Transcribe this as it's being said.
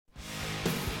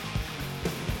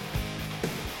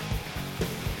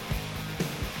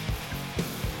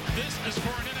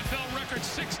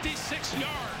6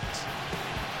 yards.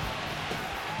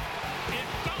 It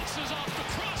bounces off the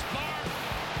crossbar,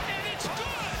 and it's good.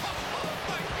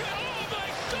 Oh my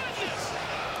goodness.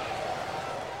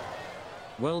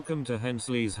 Welcome to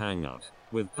Hensley's Hangout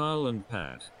with Kyle and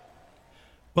Pat.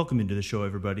 Welcome into the show,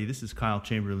 everybody. This is Kyle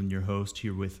Chamberlain, your host,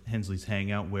 here with Hensley's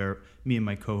Hangout, where me and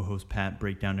my co-host Pat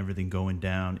break down everything going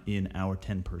down in our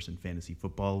 10-person fantasy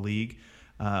football league.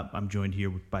 I'm joined here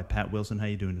by Pat Wilson. How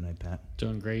you doing tonight, Pat?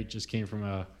 Doing great. Just came from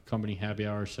a company happy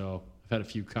hour, so I've had a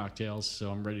few cocktails, so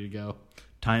I'm ready to go.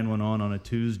 Tying one on a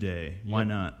Tuesday. Why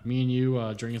not? Me and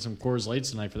you drinking some Coors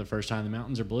Lights tonight for the first time. The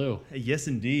mountains are blue. Yes,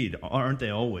 indeed. Aren't they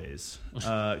always?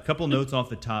 A couple notes off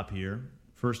the top here.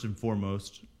 First and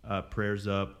foremost, prayers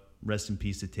up. Rest in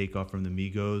peace to Takeoff from the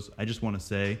Migos. I just want to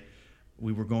say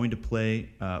we were going to play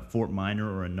Fort Minor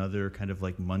or another kind of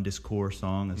like Mundus Core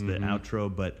song as the outro,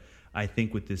 but I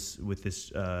think with this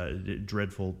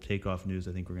dreadful Takeoff news,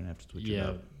 I think we're going to have to switch it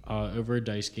up. Over a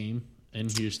dice game in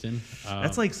Houston.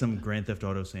 That's like some Grand Theft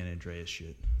Auto San Andreas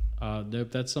shit.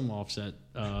 Nope, that's some Offset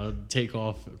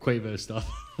Takeoff Quavo stuff.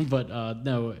 But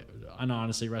no, and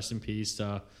honestly, rest in peace.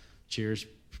 Cheers.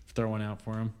 Throw one out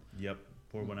for him. Yep,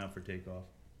 pour one out for Takeoff.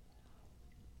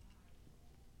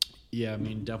 Yeah, I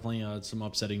mean, definitely some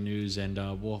upsetting news, and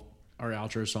our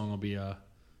outro song will be a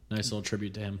nice little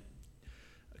tribute to him.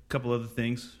 A couple other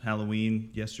things.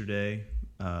 Halloween yesterday.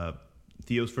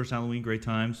 Theo's first Halloween, great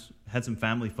times. Had some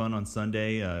family fun on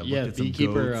Sunday. Looked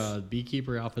at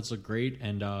beekeeper outfits look great,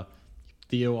 and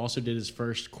Theo also did his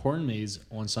first corn maze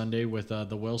on Sunday with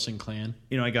the Wilson clan.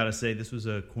 You know, I gotta say, this was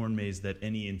a corn maze that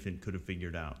any infant could have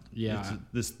figured out. Yeah,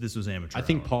 this was amateur. I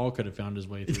think Paul could have found his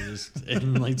way through this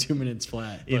in like 2 minutes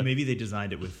flat. Yeah, maybe they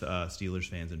designed it with Steelers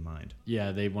fans in mind.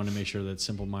 Yeah, they want to make sure that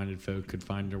simple-minded folk could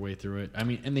find their way through it. I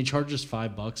mean, and they charged us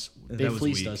 $5. They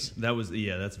fleeced us.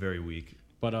 That's very weak.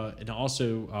 But and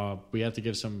also we have to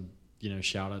give some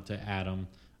shout out to Adam,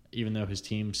 even though his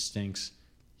team stinks.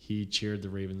 He cheered the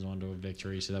Ravens onto a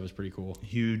victory, so that was pretty cool.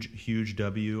 Huge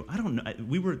W. I don't know.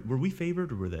 Were we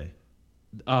favored or were they?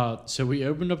 So we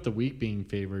opened up the week being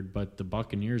favored, but the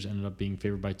Buccaneers ended up being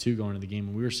favored by 2 going into the game,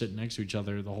 and we were sitting next to each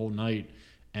other the whole night.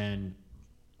 And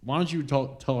why don't you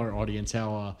tell our audience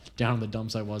how down in the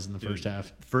dumps I was in the first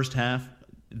half? First half,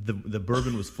 the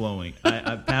bourbon was flowing.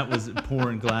 Pat was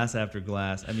pouring glass after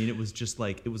glass. I mean, it was just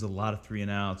like, it was a lot of 3 and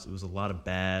outs. It was a lot of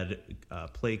bad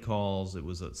play calls. It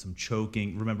was some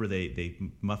choking. Remember, they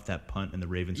muffed that punt and the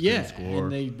Ravens couldn't score. Yeah,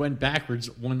 and they went backwards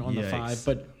one on the 5.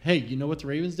 But hey, you know what the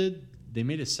Ravens did? They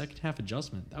made a second half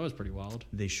adjustment. That was pretty wild.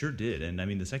 They sure did. And I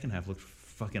mean, the second half looked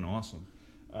fucking awesome.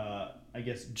 I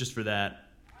guess just for that,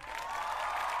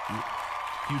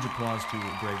 huge applause to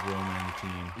Greg Roman and the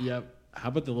team. Yep. How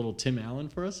about the little Tim Allen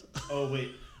for us? Oh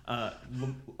wait,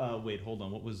 wait, hold on.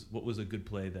 What was a good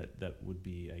play that would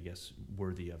be, I guess,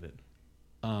 worthy of it?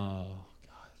 Oh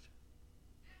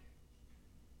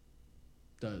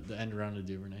God. The end around of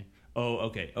Duvernay. Oh,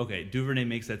 okay. Duvernay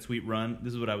makes that sweet run.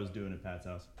 This is what I was doing at Pat's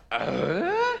house.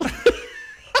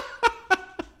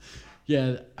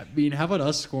 Yeah, I mean, how about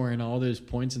us scoring all those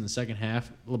points in the second half?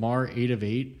 Lamar 8 of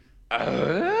 8.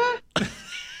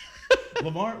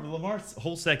 Lamar's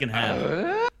whole second half.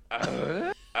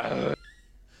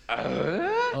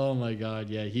 Oh my God,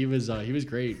 yeah, he was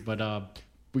great, but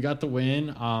we got the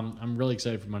win. I'm really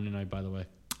excited for Monday night, by the way.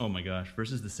 Oh my gosh,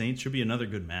 versus the Saints should be another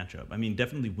good matchup. I mean,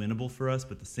 definitely winnable for us,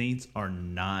 but the Saints are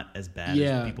not as bad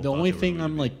as people the thought only they were thing going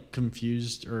I'm to be. like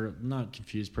confused, or not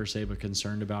confused per se, but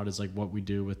concerned about is like what we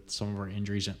do with some of our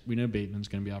injuries. We know Bateman's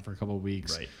going to be out for a couple of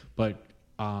weeks, right? But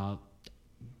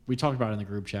we talked about it in the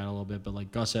group chat a little bit, but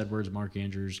like Gus Edwards, Mark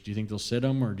Andrews, do you think they'll sit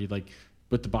them, or do you like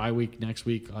with the bye week next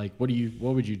week? Like, what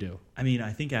would you do? I mean,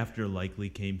 I think after Likely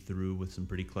came through with some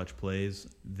pretty clutch plays,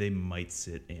 they might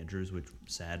sit Andrews, which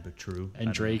sad but true.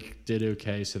 And Drake did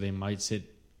okay, so they might sit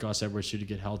Gus Edwards to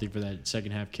get healthy for that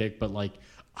second half kick. But like,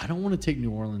 I don't want to take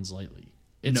New Orleans lightly.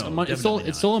 It's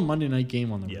still a Monday night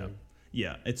game on the road.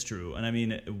 Yeah, it's true. And I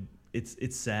mean,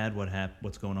 it's sad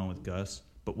what's going on with Gus.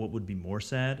 But what would be more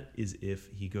sad is if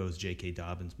he goes J.K.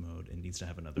 Dobbins mode and needs to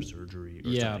have another surgery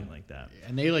or something like that.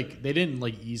 And they didn't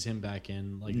ease him back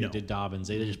in like they did Dobbins.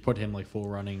 They just put him like full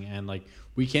running, and like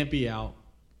we can't be out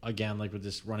again like with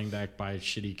this running back by a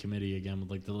shitty committee again with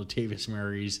like the Latavius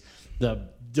Murrays, the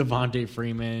Devontae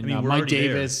Freeman, Mike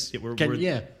Davis.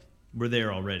 We're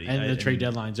there already. And the trade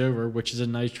deadline's over, which is a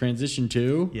nice transition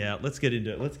to. Yeah, let's get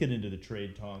into the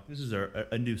trade talk. This is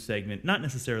a new segment, not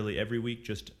necessarily every week,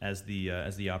 just as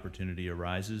the opportunity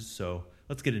arises. So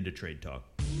let's get into trade talk.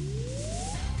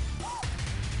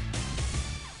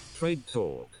 Trade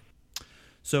talk.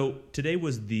 So today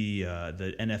was the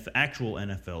actual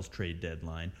NFL's trade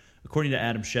deadline. According to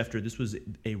Adam Schefter, this was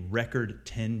a record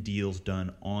 10 deals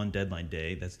done on deadline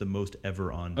day. That's the most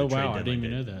ever on the trade deadline I didn't even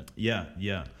day. know that.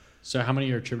 Yeah. So how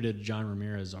many are attributed to John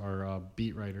Ramirez, our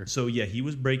beat writer? So, yeah, he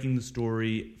was breaking the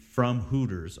story from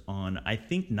Hooters on, I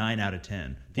think, 9 out of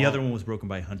 10. The other one was broken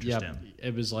by Hunter Stem.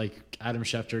 It was like Adam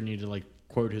Schefter needed to like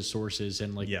quote his sources,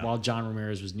 and while John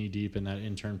Ramirez was knee deep in that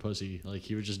intern pussy, like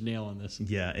he was just nailing this.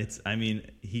 Yeah,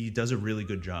 he does a really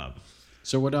good job.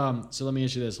 So what? So let me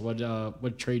ask you this: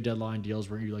 what trade deadline deals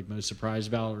were you like most surprised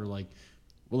about, or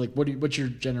what's your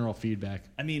general feedback?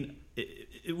 I mean,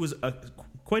 it was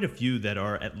quite a few that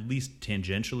are at least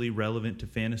tangentially relevant to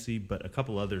fantasy, but a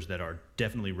couple others that are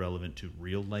definitely relevant to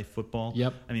real life football.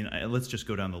 Yep. I mean, let's just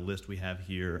go down the list we have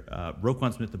here.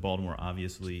 Roquan Smith of Baltimore,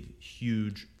 obviously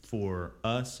huge for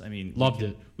us. I mean,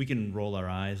 we can roll our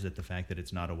eyes at the fact that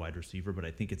it's not a wide receiver, but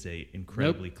I think it's a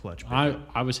incredibly clutch pickup.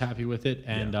 I was happy with it,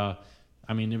 and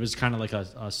I mean, it was kind of like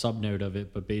a sub note of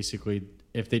it, but basically,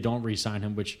 if they don't re-sign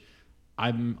him, which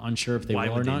I'm unsure if they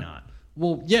will or not.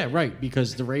 Well, yeah, right,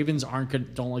 because the Ravens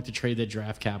don't like to trade their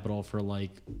draft capital for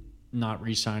like not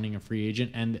re-signing a free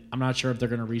agent, and I'm not sure if they're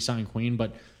going to re-sign Queen,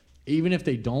 but even if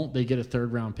they don't, they get a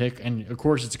 3rd round pick, and of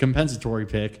course it's a compensatory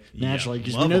pick naturally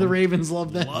because we know the Ravens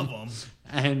love them. Love them.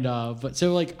 And but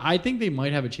so like I think they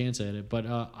might have a chance at it, but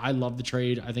I love the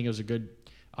trade. I think it was a good.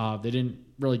 They didn't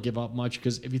really give up much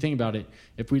because if you think about it,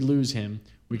 if we lose him,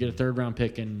 we get a 3rd round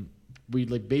pick, and we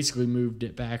like basically moved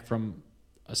it back from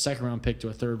a 2nd round pick to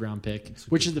a 3rd round pick,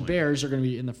 which is the Bears are going to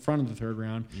be in the front of the 3rd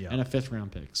round and a 5th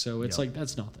round pick. So it's like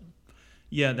that's nothing.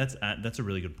 Yeah, that's a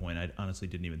really good point. I honestly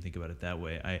didn't even think about it that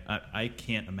way. I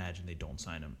can't imagine they don't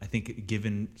sign him. I think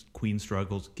given Queen's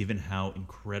struggles, given how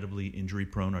incredibly injury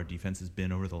prone our defense has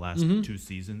been over the last 2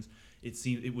 seasons,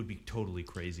 it would be totally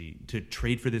crazy to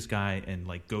trade for this guy and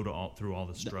like go through all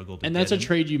the struggle. And that's a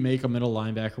trade you make a middle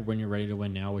linebacker when you're ready to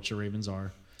win now, which the Ravens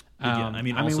are. I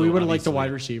mean, we would have liked a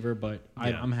wide receiver, but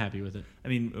I'm happy with it. I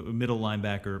mean, a middle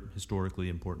linebacker, historically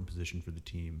important position for the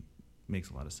team, makes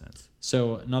a lot of sense.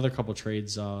 So another couple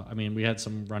trades. I mean, we had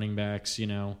some running backs,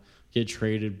 get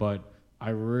traded, but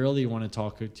I really want to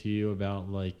talk to you about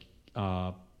like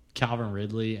Calvin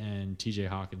Ridley and T.J.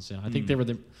 Hawkinson. I think they were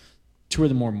the two of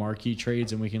the more marquee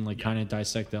trades, and we can kind of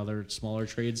dissect the other smaller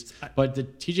trades. But the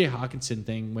T.J. Hawkinson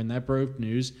thing, when that broke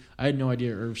news, I had no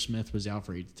idea Irv Smith was out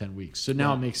for 8 to 10 weeks. So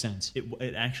now it makes sense.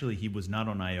 It actually, he was not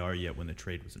on IR yet when the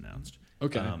trade was announced.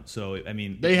 Okay. So I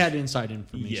mean, they had inside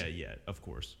information. Yeah, of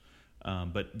course.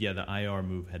 But yeah, the IR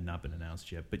move had not been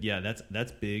announced yet. But yeah,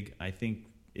 that's big. I think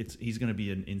he's going to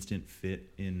be an instant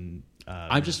fit in.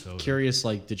 I'm just curious,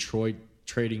 like Detroit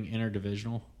trading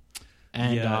interdivisional,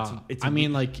 and I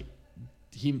mean, like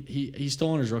he's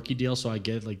still on his rookie deal, so I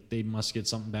get like they must get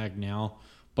something back now.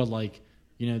 But like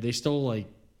they still like.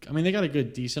 I mean, they got a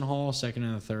good, decent haul, 2nd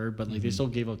and a 3rd, but like they still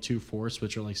gave up 2 fourths,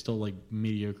 which are like still like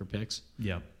mediocre picks.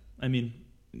 Yeah, I mean.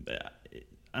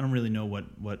 I don't really know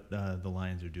what the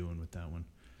Lions are doing with that one.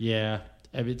 Yeah,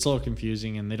 it's a little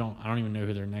confusing, and I don't even know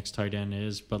who their next tight end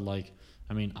is. But like,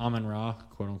 I mean, Amon-Ra,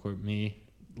 quote unquote, me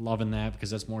loving that because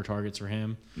that's more targets for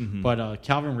him. Mm-hmm. But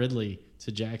Calvin Ridley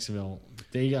to Jacksonville,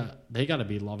 they got to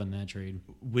be loving that trade.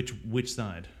 Which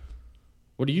side?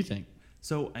 What do you think?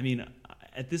 So I mean,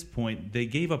 at this point, they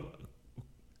gave up.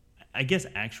 I guess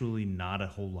actually not a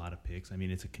whole lot of picks. I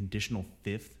mean, it's a conditional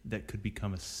 5th that could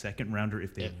become a 2nd rounder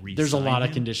if they re-sign There's a lot him.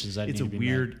 of conditions that need to be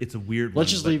met. It's a weird.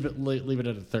 Let's just leave it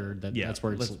at a 3rd. That's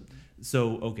where it's.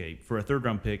 So okay, for a 3rd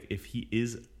round pick, if he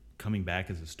is coming back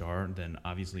as a star, then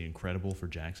obviously incredible for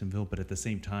Jacksonville. But at the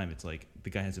same time, it's like the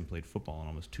guy hasn't played football in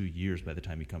almost 2 years by the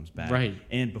time he comes back. Right.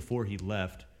 And before he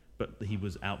left. But he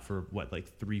was out for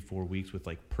 3-4 weeks with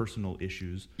like personal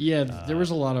issues. Yeah, there was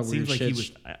a lot of weird seems like shit. He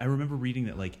was. I remember reading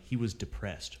that like he was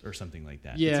depressed or something like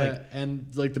that. Yeah, it's like, and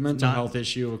like the mental health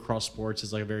issue across sports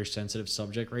is like a very sensitive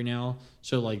subject right now.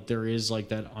 So like there is like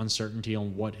that uncertainty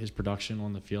on what his production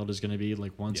on the field is going to be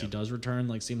like once he does return.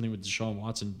 Like same thing with Deshaun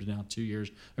Watson. Been out 2 years.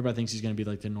 Everybody thinks he's going to be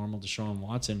like the normal Deshaun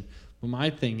Watson. But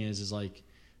my thing is like.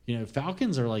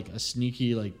 Falcons are like a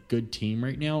sneaky, like good team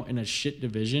right now in a shit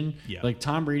division. Yeah. Like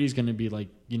Tom Brady's going to be like,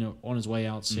 on his way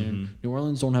out soon. Mm-hmm. New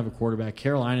Orleans don't have a quarterback.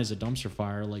 Carolina's a dumpster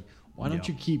fire. Like, why don't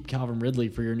you keep Calvin Ridley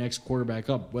for your next quarterback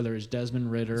up, whether it's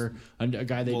Desmond Ritter, a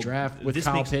guy they draft with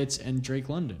Kyle Pitts and Drake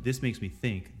London? This makes me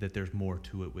think that there's more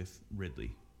to it with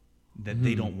Ridley, that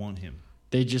they don't want him.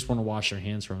 They just want to wash their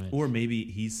hands from it. Or maybe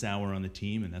he's sour on the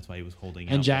team, and that's why he was holding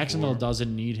out. And Jacksonville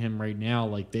doesn't need him right now.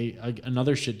 Like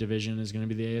another shit division is going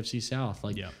to be the AFC South.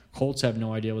 Like Colts have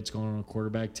no idea what's going on with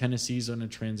quarterback. Tennessee's on a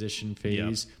transition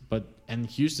phase, and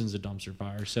Houston's a dumpster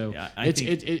fire. So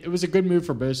it was a good move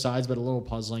for both sides, but a little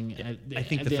puzzling. I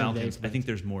think the Falcons. I think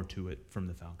there's more to it from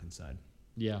the Falcons side.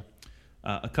 Yeah.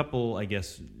 A couple, I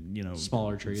guess,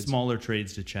 Smaller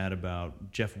trades to chat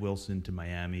about. Jeff Wilson to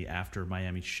Miami after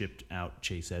Miami shipped out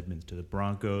Chase Edmonds to the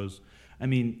Broncos. I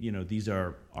mean, these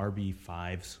are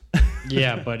RB5s.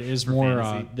 Yeah, but it's more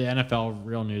fantasy. the NFL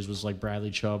real news was like Bradley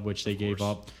Chubb, which they gave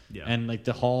up, Yeah. and like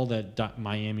the haul that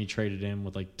Miami traded in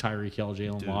with like Tyreek Hill,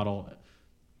 Jalen Dude. Waddle.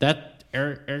 That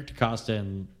Eric DeCosta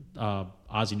and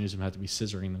Ozzie Newsome have to be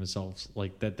scissoring themselves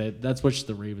like that. That's what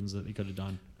the Ravens that they could have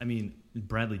done. I mean,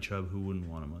 Bradley Chubb, who wouldn't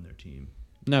want him on their team?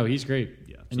 No, he's great.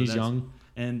 Yeah, and he's young.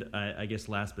 And I guess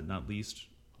last but not least,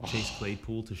 Chase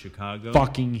Claypool to Chicago.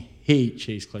 Fucking hate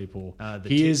Chase Claypool.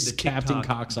 He is Captain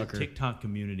Cocksucker. The TikTok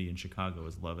community in Chicago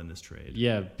is loving this trade.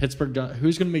 Yeah, Pittsburgh.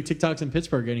 Who's going to make TikToks in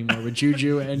Pittsburgh anymore with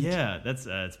Juju and Yeah, that's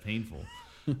it's painful.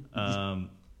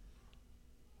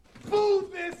 Boo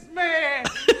this man!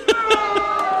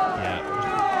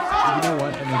 Yeah, You know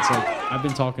what? And it's like I've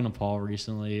been talking to Paul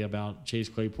recently about Chase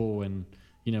Claypool, and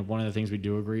one of the things we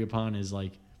do agree upon is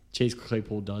like Chase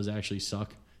Claypool does actually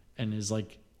suck and is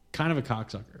like kind of a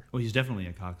cocksucker. well, he's definitely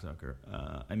a cocksucker.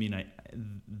 I mean,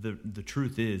 the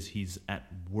truth is he's at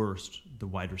worst the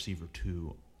wide receiver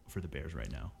 2 for the Bears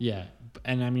right now. Yeah,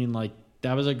 and I mean like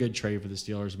that was a good trade for the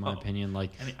Steelers in my opinion.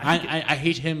 Like I mean, I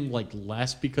hate him like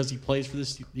less because he plays for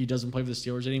he doesn't play for the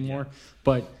Steelers anymore. Yeah.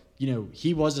 But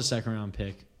he was a second round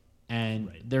pick, and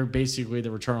Right. they're basically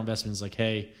the return on investment is like,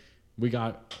 hey, we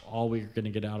got all we're going to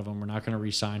get out of him. We're not going to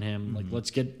re-sign him. Mm-hmm. Like, let's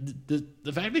get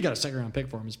the fact they got a second round pick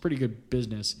for him is pretty good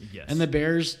business. Yes. And the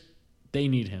Bears, they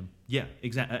need him. Yeah,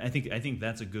 exactly. I think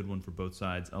that's a good one for both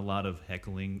sides. A lot of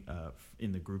heckling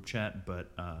in the group chat,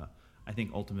 but I think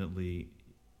ultimately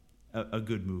a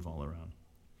good move all around.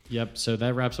 Yep. So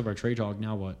that wraps up our trade talk.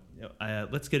 Now what?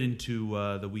 Let's get into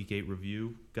the Week 8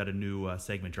 review. Got a new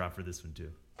segment drop for this one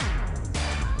too.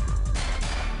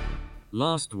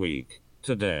 Last week,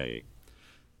 today.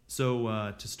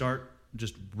 So to start,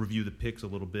 just review the picks a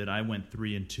little bit. I went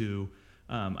 3-2.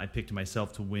 I picked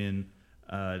myself to win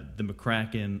the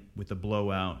McCracken with a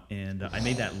blowout, and I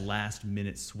made that last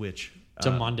minute switch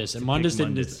To Mundus. And to Mundus pick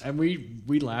didn't Mundus. and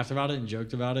we laughed about it and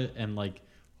joked about it and like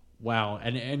wow.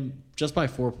 And just by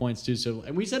 4 points too. So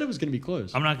and we said it was gonna be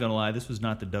close. I'm not gonna lie, this was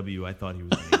not the W I thought he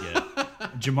was gonna get.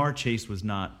 Jamar Chase was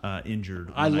not injured.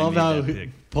 When I love made how that pick.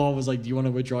 Paul was like, "Do you want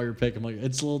to withdraw your pick?" I'm like,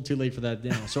 "It's a little too late for that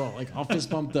now." So like, I'll fist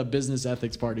bump the business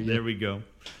ethics party. There we go.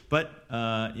 But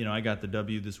I got the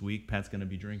W this week. Pat's gonna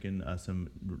be drinking some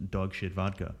dog shit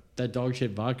vodka. That dog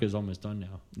shit vodka is almost done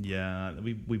now, Yeah,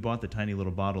 we bought the tiny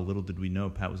little bottle. Little did we know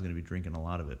Pat was gonna be drinking a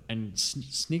lot of it. and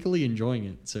sneakily enjoying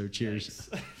it. So cheers.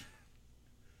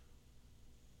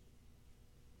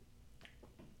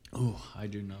 Oh, I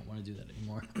do not want to do that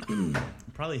anymore.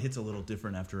 Probably hits a little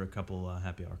different after a couple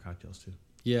happy hour cocktails too.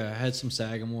 Yeah, I had some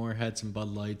Sagamore, had some Bud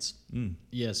Lights.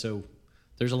 Yeah, so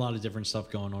there's a lot of different stuff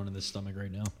going on in this stomach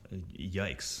right now.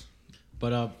 Yikes.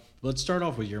 But let's start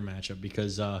off with your matchup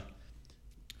because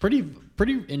pretty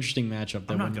interesting matchup.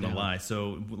 That I'm not went gonna down. lie.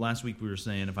 So last week we were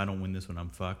saying if I don't win this one, I'm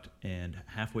fucked. And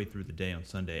halfway through the day on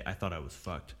Sunday, I thought I was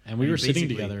fucked. And we were sitting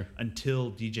basically, together.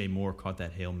 until DJ Moore caught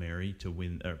that Hail Mary to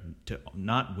win, or to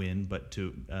not win, but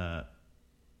to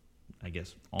I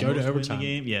guess almost Go to win overtime. the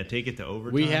game. Yeah, take it to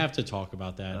overtime. We have to talk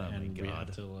about that, Oh, my and we God.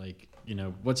 have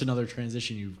to what's another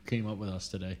transition you came up with us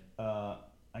today?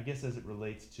 I guess as it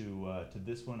relates to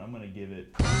this one, I'm gonna give it.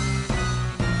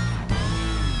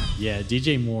 Yeah,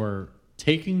 DJ Moore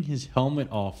taking his helmet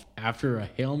off after a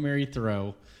Hail Mary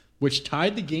throw, which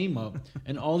tied the game up,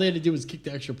 and all they had to do was kick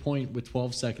the extra point with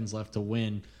 12 seconds left to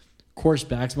win. Of course,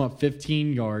 backs them up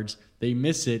 15 yards. They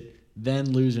miss it,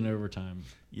 then lose in overtime.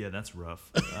 Yeah, that's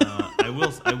rough.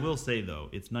 I will say though,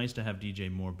 it's nice to have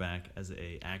DJ Moore back as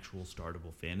a actual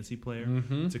startable fantasy player.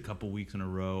 Mm-hmm. It's a couple weeks in a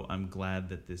row. I'm glad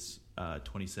that this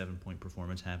 27-point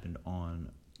performance happened on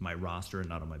my roster and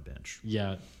not on my bench.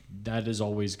 Yeah, that is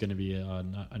always going to be a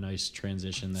nice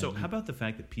transition. That So how about the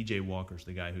fact that PJ Walker's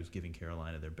the guy who's giving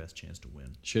Carolina their best chance to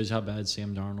win? shows how bad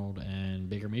Sam Darnold and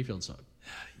Baker Mayfield suck.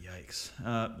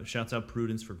 Yikes! Shouts out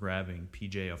Prudence for grabbing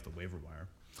PJ off the waiver wire.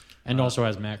 And also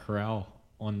has Matt Corral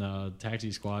on the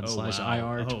taxi squad / wow.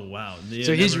 IR. Oh wow! Yeah,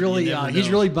 So he's you really never he's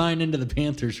know. really buying into the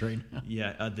Panthers right now.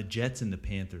 Yeah, the Jets and the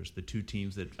Panthers, the two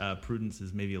teams that Prudence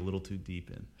is maybe a little too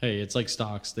deep in. Hey, it's like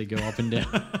stocks; they go up and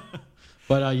down.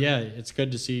 But yeah, it's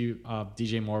good to see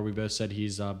DJ Moore. We both said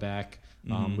he's back.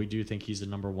 We do think he's the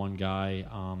number one guy.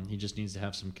 He just needs to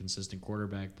have some consistent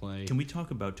quarterback play. Can we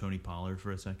talk about Tony Pollard for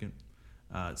a second?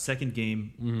 Second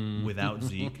game without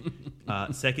Zeke.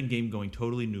 Second game going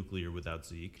totally nuclear without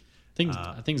Zeke.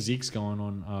 I think Zeke's going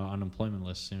on unemployment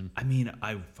list soon. I mean,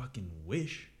 I fucking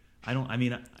wish. I don't. I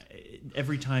mean,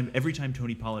 every time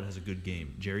Tony Pollard has a good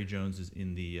game, Jerry Jones is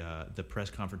in the press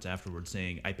conference afterwards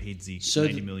saying, "I paid Zeke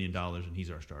 $90 million and he's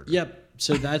our starter." Yep.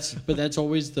 So that's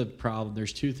always the problem.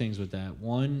 There's two things with that.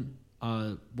 One,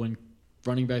 when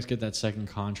running backs get that second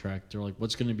contract, they're like,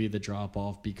 "What's going to be the drop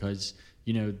off?" Because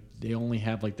they only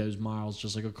have like those miles,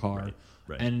 just like a car.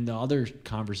 Right. And the other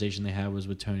conversation they had was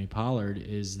with Tony Pollard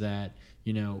is that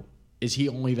is he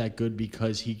only that good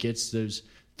because he gets those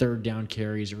third down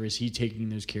carries, or is he taking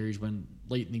those carries when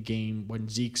late in the game when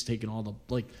Zeke's taking all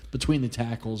the between the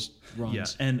tackles runs?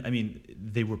 Yeah, and I mean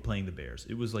they were playing the Bears.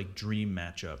 It was like dream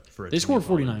matchup for a They Tony scored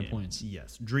Pollard 49 game. points.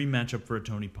 Yes, dream matchup for a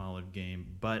Tony Pollard game.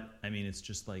 But I mean it's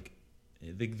just like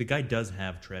the guy does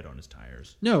have tread on his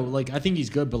tires. No, I think he's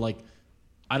good, but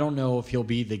I don't know if he'll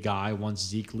be the guy once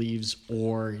Zeke leaves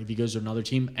or if he goes to another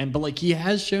team. But he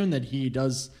has shown that he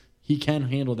can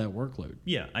handle that workload.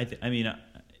 Yeah, I mean,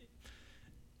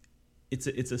 it's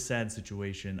a sad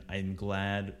situation. I'm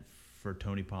glad for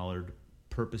Tony Pollard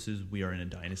purposes we are in a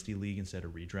dynasty league instead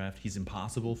of redraft. He's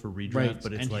impossible for redraft, Right,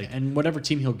 but it's and whatever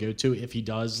team he'll go to, if he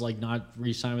does not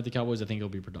re-sign with the Cowboys, I think he'll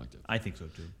be productive. I think so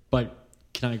too. But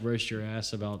can I roast your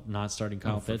ass about not starting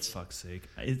Kyle Pitts? For fuck's sake,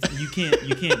 you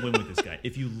can't win with this guy.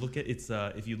 If you look at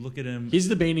him, He's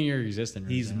the bane of your existence.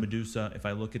 Right he's now. Medusa. If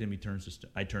I look at him, I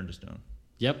turn to stone.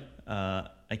 Yep.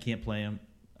 I can't play him.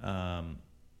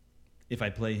 If I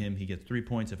play him, he gets 3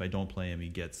 points. If I don't play him, he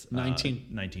gets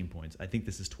 19 points. I think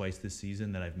this is twice this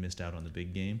season that I've missed out on the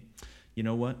big game. You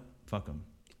know what? Fuck him.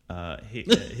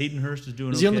 Hayden Hurst is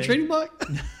doing okay. Is he on the trading block?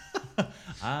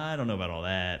 I don't know about all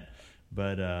that.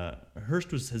 But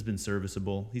Hurst has been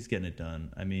serviceable. He's getting it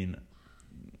done. I mean,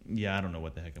 yeah, I don't know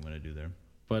what the heck I'm going to do there.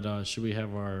 But should we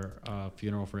have our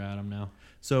funeral for Adam now?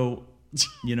 So,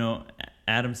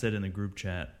 Adam said in the group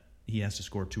chat he has to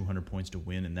score 200 points to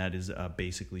win, and that is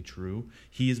basically true.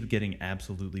 He is getting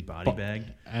absolutely body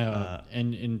bagged.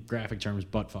 And in graphic terms,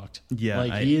 butt fucked.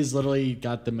 Yeah. He has literally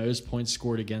got the most points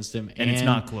scored against him. And it's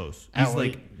not close.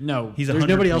 He's there's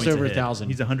nobody else over 1,000.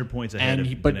 He's 100 points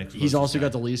ahead. But he's also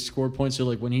got the least scored points. So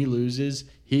when he loses,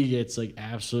 he gets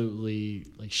absolutely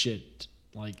shit.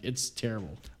 It's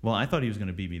terrible. Well, I thought he was going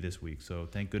to beat me this week, so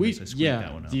thank goodness I squeaked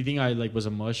that one out. Do you think I was a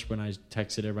mush when I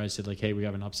texted everybody? Said hey, we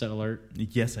have an upset alert.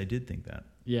 Yes, I did think that.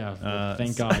 Yeah,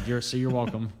 thank God. You're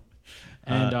welcome.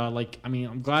 And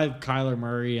I'm glad Kyler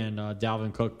Murray and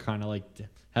Dalvin Cook kind of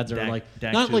had their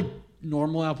Dak not too.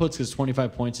 normal outputs, because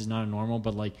 25 points is not a normal,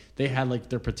 but they had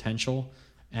their potential.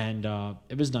 And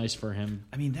it was nice for him.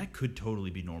 I mean, that could totally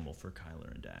be normal for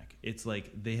Kyler and Dak. It's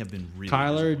they have been really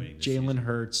Kyler, Jalen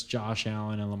Hurts, Josh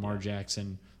Allen, and Lamar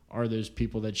Jackson are those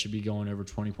people that should be going over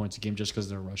 20 points a game just because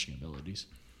of their rushing abilities.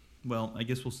 Well, I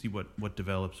guess we'll see what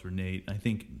develops for Nate. I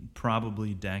think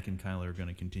probably Dak and Kyler are going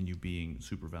to continue being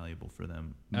super valuable for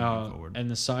them moving forward.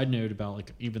 And the side note about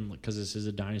even because this is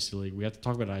a dynasty league, we have to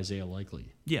talk about Isaiah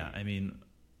Likely. Yeah, I mean,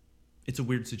 it's a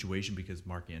weird situation because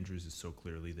Mark Andrews is so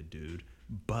clearly the dude,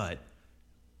 but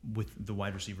with the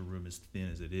wide receiver room as thin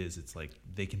as it is, it's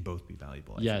they can both be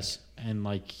valuable. I think.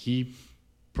 And he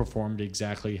performed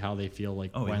exactly how they feel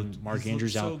when Mark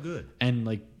Andrews out. So good.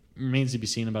 And remains to be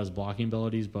seen about his blocking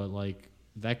abilities, but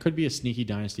that could be a sneaky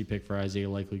dynasty pick for Isaiah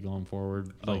Likely going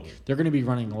forward. They're going to be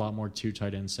running a lot more 2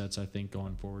 tight end sets, I think,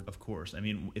 going forward. Of course. I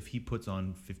mean, if he puts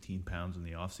on 15 pounds in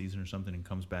the offseason or something and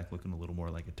comes back looking a little more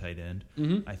like a tight end,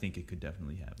 I think it could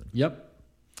definitely happen. Yep.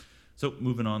 So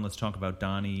moving on, let's talk about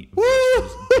Donnie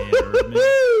versus Dan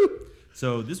Erdman.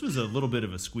 So this was a little bit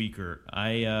of a squeaker.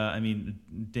 I mean,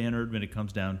 Dan Erdman, it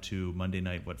comes down to Monday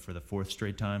night, for the 4th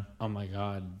straight time? Oh, my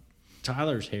God.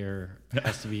 Tyler's hair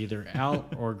has to be either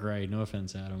out or gray. No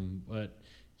offense, Adam, but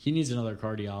he needs another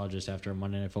cardiologist after a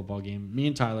Monday Night Football game. Me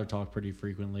and Tyler talk pretty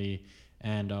frequently,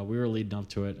 and we were leading up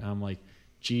to it. And I'm like,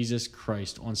 Jesus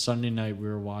Christ! On Sunday night,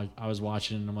 I was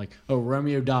watching, and I'm like, oh,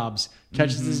 Romeo Doubs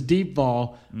catches this deep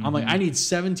ball. I'm like, I need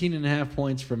 17.5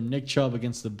 points from Nick Chubb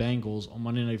against the Bengals on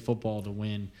Monday Night Football to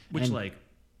win. Which,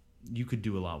 you could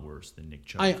do a lot worse than Nick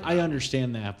Chubb. I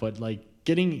understand that, but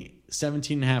getting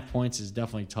 17.5 points is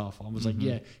definitely tough. I was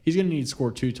he's going to need to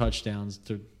score 2 touchdowns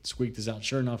to squeak this out.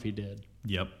 Sure enough, he did.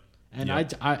 Yep. And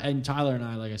and Tyler and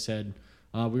I, like I said,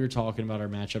 we were talking about our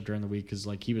matchup during the week because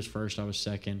he was first, I was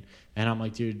second, and I'm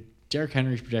like, dude, Derrick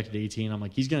Henry's projected 18. I'm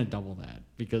like, he's going to double that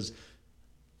because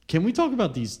can we talk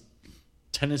about these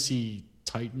Tennessee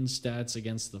Titans stats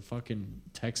against the fucking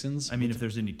Texans? I mean, if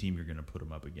there's any team you're going to put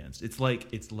them up against, it's like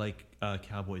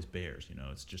Cowboys Bears.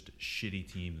 It's just a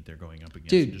shitty team that they're going up against.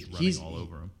 Dude, and just running all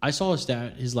over them. I saw a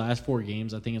stat. His last 4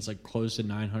 games, I think it's close to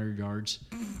 900 yards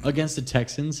against the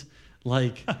Texans.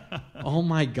 Oh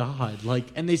my God!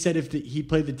 And they said if he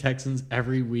played the Texans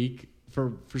every week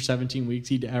for 17 weeks,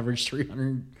 he'd average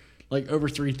 300 like over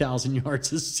 3,000 yards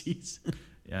this season.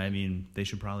 Yeah, I mean, they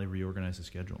should probably reorganize the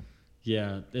schedule.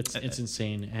 Yeah, it's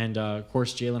insane. And, of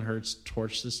course, Jalen Hurts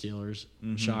torched the Steelers.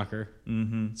 Shocker.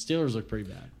 Mm-hmm. Steelers look pretty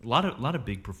bad. A lot of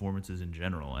big performances in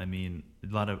general. I mean,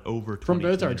 a lot of over 20 From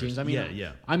both our pointers. teams. I mean,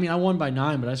 yeah. I mean, I won by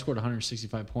 9, but I scored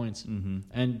 165 points. Mm-hmm.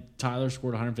 And Tyler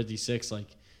scored 156.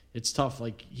 Like, it's tough.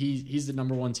 Like, he's the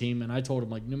number one team. And I told him,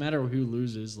 like, no matter who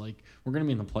loses, like, we're going to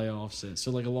be in the playoffs.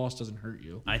 So, like, a loss doesn't hurt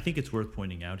you. I think it's worth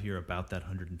pointing out here about that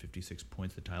 156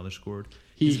 points that Tyler scored.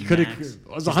 He could have it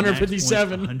was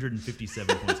 157.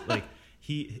 157 points. Like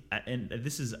and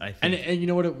this is I think. And you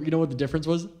know what the difference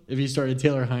was? If he started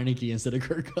Taylor Heineke instead of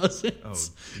Kirk Cousins.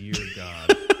 Oh dear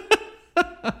God.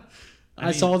 I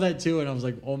mean, saw that too, and I was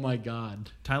like, oh my God.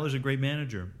 Tyler's a great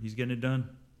manager. He's getting it done.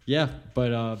 Yeah,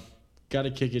 but got to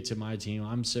kick it to my team.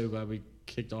 I'm so glad we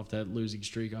kicked off that losing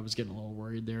streak. I was getting a little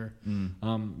worried there.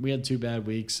 We had 2 bad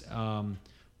weeks,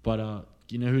 but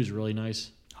you know who's really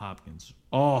nice? Hopkins.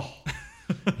 Oh.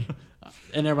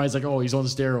 And everybody's like, oh, he's on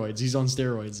steroids. He's on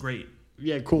steroids. Great.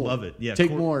 Yeah, cool. Love it. Yeah,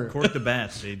 Take more. Cork the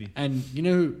bats, baby. And you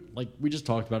know who, like we just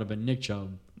talked about it, but Nick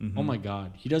Chubb. Oh my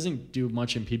God. He doesn't do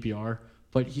much in PPR,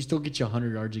 but he still gets you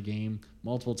 100 yards a game,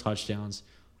 multiple touchdowns.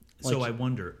 So I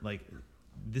wonder, like,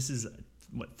 this is,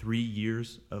 3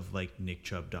 years of, like, Nick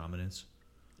Chubb dominance?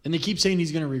 And they keep saying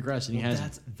he's going to regress, and he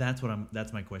hasn't. That's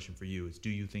my question for you, is do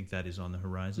you think that is on the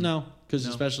horizon? No, because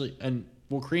especially, and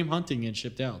Kareem Hunting gets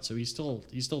shipped out, so he's still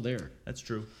there. That's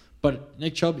true. But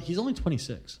Nick Chubb, he's only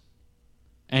 26.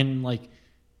 And, like,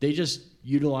 they just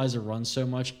utilize the run so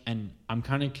much, and I'm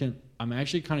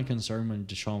actually kind of concerned when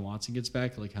Deshaun Watson gets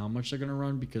back, like how much they're going to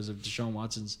run because of Deshaun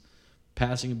Watson's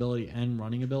passing ability and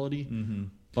running ability. Mm-hmm.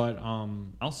 But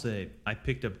I'll say I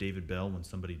picked up David Bell when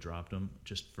somebody dropped him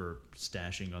just for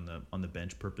stashing on the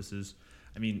bench purposes.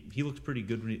 I mean, he looks pretty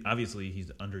good. Obviously, he's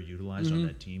underutilized on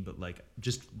that team, but like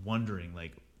just wondering,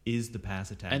 like, is the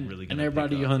pass attack really going to? And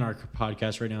everybody on our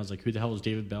podcast right now is like, who the hell is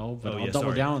David Bell? But I'll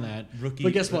double down on that. Rookie.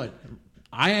 But guess what?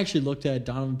 I actually looked at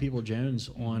Donovan Peoples-Jones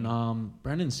on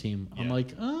Brennan's team. I'm like,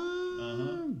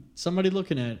 somebody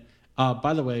looking at.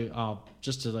 By the way,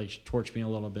 just to like torch me a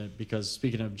little bit, because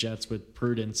speaking of Jets with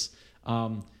prudence,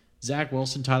 Zach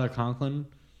Wilson, Tyler Conklin,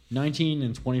 19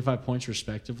 and 25 points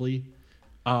respectively.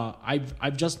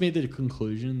 I've just made the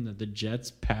conclusion that the Jets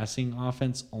passing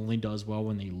offense only does well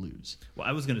when they lose. Well,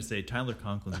 I was going to say Tyler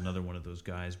Conklin's another one of those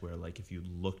guys where, like, if you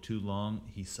look too long,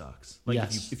 he sucks. Like,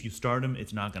 if you start him,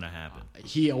 it's not going to happen.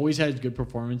 He always had good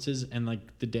performances, and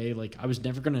like the day, like I was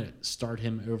never going to start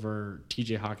him over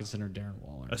T.J. Hawkinson or Darren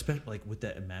Waller. Especially like with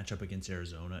that matchup against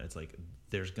Arizona, it's like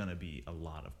there's going to be a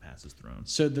lot of passes thrown.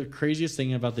 So the craziest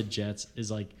thing about the Jets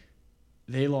is like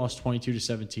they lost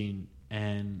 22-17,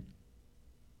 and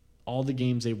all the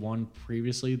games they won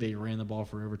previously, they ran the ball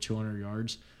for over 200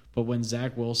 yards. But when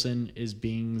Zach Wilson is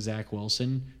being Zach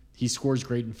Wilson, he scores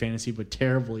great in fantasy, but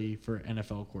terribly for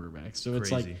NFL quarterbacks. So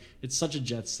it's like it's such a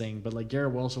Jets thing. But like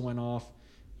Garrett Wilson went off,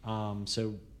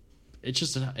 so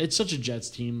it's such a Jets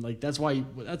team. Like that's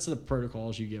the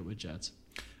protocols you get with Jets.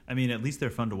 I mean, at least they're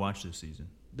fun to watch this season.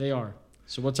 They are.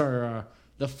 So what's our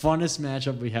the funnest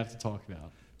matchup we have to talk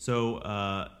about? So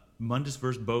Mundus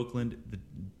versus Boakland.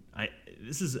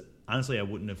 This is honestly, I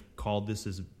wouldn't have called this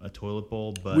as a toilet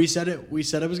bowl, but we said it was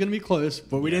going to be close,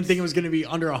 but we didn't think it was going to be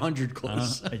under 100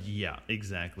 close. Yeah,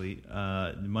 exactly.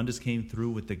 Mundus came through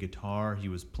with the guitar. He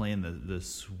was playing the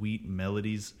sweet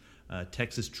melodies.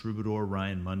 Texas Troubadour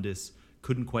Ryan Mundus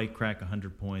couldn't quite crack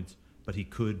 100 points, but he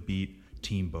could beat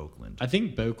Team Boakland. I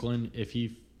think Boakland, if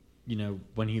he,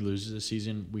 when he loses a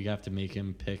season, we have to make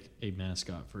him pick a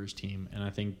mascot for his team, and I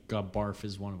think Barf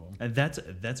is one of them. And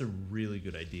that's a really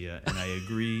good idea, and I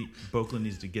agree. Boakland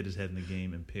needs to get his head in the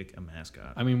game and pick a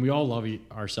mascot. I mean, we all love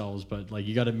ourselves, but like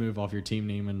you got to move off your team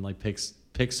name and like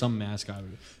pick some mascot.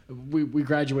 We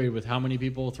graduated with how many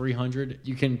people? 300.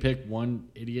 You can pick one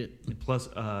idiot. Plus,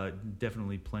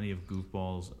 definitely plenty of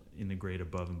goofballs in the grade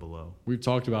above and below. We've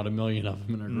talked about a million of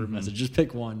them in our group message. Just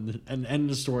pick one and end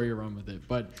the story or run with it.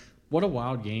 But what a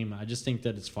wild game. I just think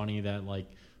that it's funny that like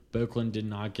Boakland did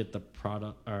not get the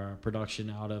production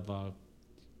out of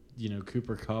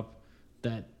Cooper Kupp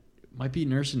that might be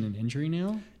nursing an injury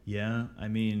now. Yeah, I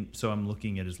mean, so I'm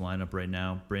looking at his lineup right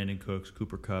now. Brandon Cooks,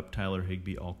 Cooper Kupp, Tyler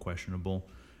Higbee, all questionable.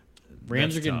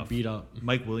 Rams are getting beat up.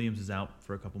 Mike Williams is out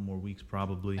for a couple more weeks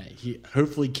probably.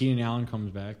 Hopefully Keenan Allen comes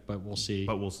back, but we'll see.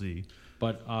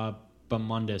 But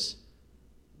Mundus,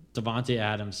 Devontae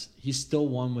Adams, he's still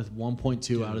won with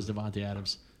 1.2 out as Devontae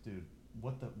Adams. Dude,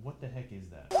 what the heck is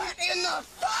that? What in the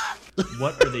fuck?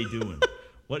 What are they doing?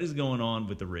 What is going on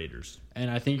with the Raiders?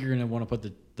 And I think you're going to want to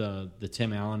put the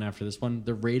Tim Allen after this one.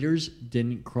 The Raiders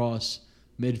didn't cross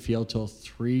midfield till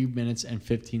 3 minutes and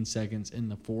 15 seconds in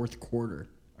the fourth quarter.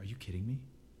 Are you kidding me?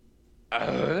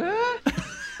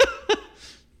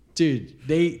 Dude,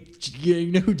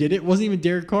 you know who did it? It wasn't even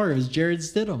Derek Carr. It was Jared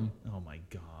Stidham. Oh my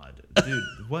god, dude!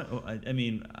 What? I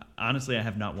mean, honestly, I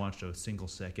have not watched a single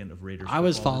second of Raiders. I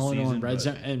was football this following season, on Red but-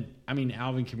 Zone, and I mean,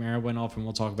 Alvin Kamara went off, and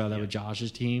we'll talk about that with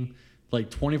Josh's team. Like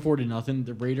 24-0.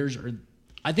 The Raiders are.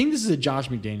 I think this is a Josh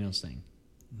McDaniels thing.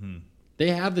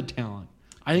 They have the talent.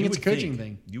 I think You it's a would coaching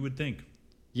think. thing. You would think.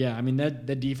 Yeah, I mean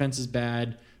that defense is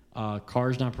bad.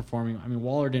 Carr's not performing. I mean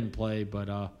Waller didn't play, but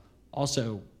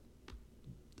also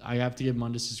I have to give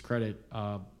Mundus his credit.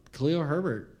 Khalil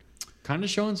Herbert kind of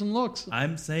showing some looks.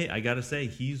 I gotta say,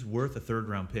 he's worth a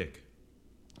third-round pick.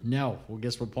 No, well,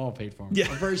 guess what Paul paid for him? Yeah.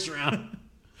 A first round.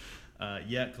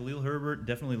 Yeah, Khalil Herbert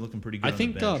definitely looking pretty good. I on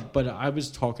think, the bench. but I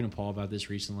was talking to Paul about this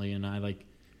recently, and I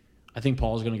think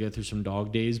Paul's going to go through some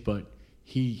dog days, but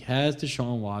he has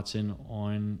Deshaun Watson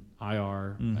on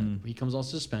IR. He comes off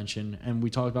suspension, and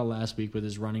we talked about last week with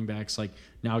his running backs like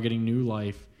now getting new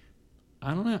life.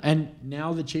 I don't know. And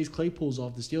now that Chase Claypool's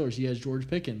off the Steelers, he has George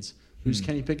Pickens, who's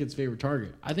Kenny Pickett's favorite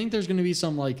target. I think there's going to be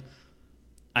some there's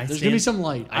going to be some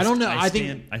light. I don't know. I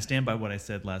think I stand by what I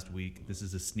said last week. This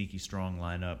is a sneaky strong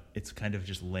lineup. It's kind of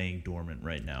just laying dormant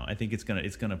right now. I think it's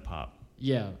gonna pop.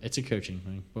 yeah, it's a coaching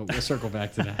thing, but we'll circle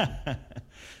back to that.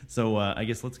 So I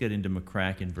guess let's get into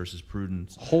McCracken versus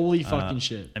Prudence. Holy fucking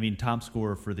shit. I mean, top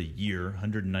scorer for the year,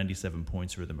 197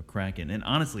 points for the McCracken. And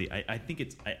honestly, I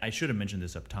think I should have mentioned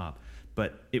this up top,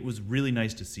 but it was really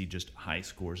nice to see just high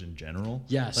scores in general.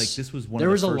 Yes. Like this was one There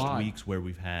of was the a first lot. weeks where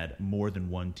we've had more than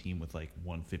one team with like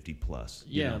 150 plus.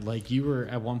 you Yeah, know? like you were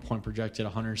at one point projected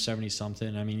 170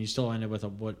 something. I mean, you still ended with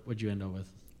what'd you end up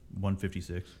with?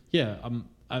 156. Yeah,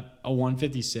 a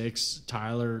 156.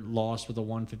 Tyler lost with a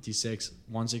 156,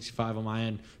 165 on my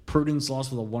end. Prudence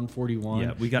lost with a 141.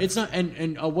 Yeah, we got- It's not.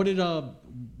 And what did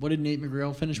Nate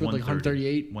McGrail finish with? Like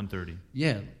 138. 130.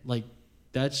 Yeah, like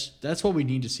that's what we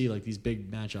need to see. Like these big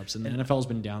matchups, and the NFL's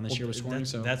been down this year with scoring.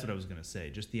 That's, So that's what I was going to say.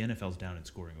 Just the NFL's down in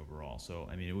scoring overall. So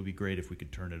I mean, it would be great if we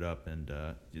could turn it up, and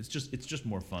it's just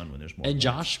more fun when there's more. and points.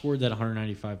 Josh scored that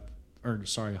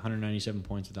 197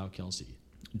 points without Kelsey.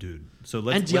 Dude. So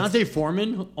let's And Deontay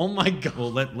Foreman, oh my god!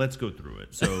 Well, let's go through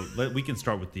it. So we can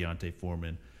start with Deontay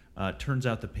Foreman. Turns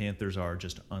out the Panthers are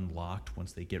just unlocked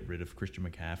once they get rid of Christian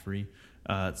McCaffrey.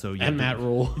 So yeah, And Matt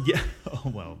Rule. Yeah.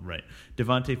 Oh well, right.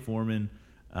 Devontae Foreman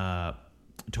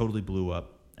totally blew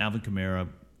up. Alvin Kamara,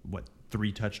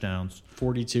 3 touchdowns.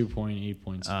 42.8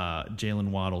 points. Jalen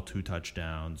Waddle, 2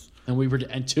 touchdowns.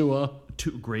 And Tua.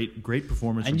 2 great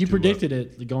performance. And from you Tua. predicted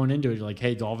it going into it, like,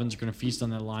 hey, Dolphins are going to feast on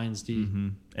that Lions D.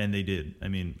 And they did. I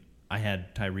mean, I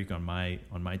had Tyreek on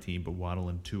my team, but Waddle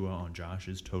and Tua on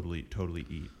Josh's totally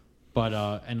eat. But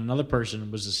and another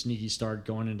person was a sneaky start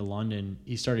going into London.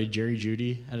 He started Jerry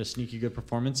Jeudy, had a sneaky good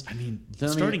performance. I mean, Then,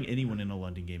 starting anyone in a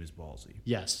London game is ballsy.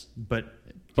 Yes. But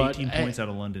 18 hey, points out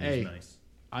of London hey, is nice.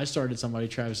 I started somebody,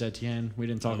 Travis Etienne. We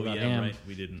didn't talk about yeah, him. right.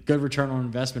 We didn't. Good return on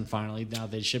investment finally. Now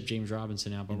they ship James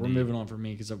Robinson out, but we're moving on from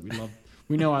me because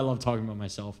we know I love talking about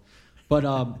myself. But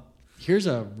here's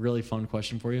a really fun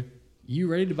question for you. You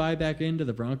ready to buy back into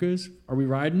the Broncos? Are we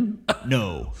riding?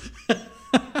 No.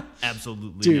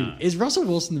 Absolutely Dude, not. is Russell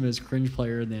Wilson the most cringe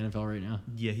player in the NFL right now?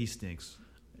 Yeah, he stinks.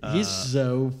 He's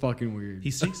so fucking weird. He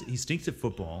stinks at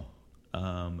football,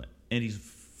 and he's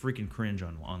freaking cringe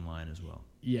online as well.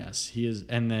 Yes, he is.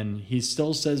 And then he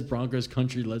still says Broncos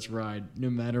country, let's ride,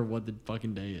 no matter what the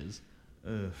fucking day is.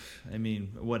 Ugh, I mean,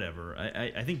 whatever.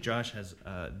 I think Josh has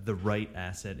the right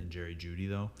asset in Jerry Jeudy,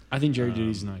 though. I think Jerry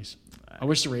Jeudy's nice. I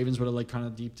wish the Ravens would have kind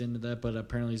of deeped into that, but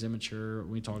apparently he's immature.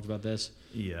 We talked about this.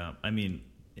 Yeah, I mean,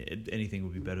 anything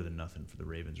would be better than nothing for the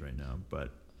Ravens right now. But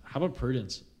How about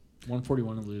Prudence?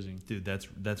 141 and losing. dude,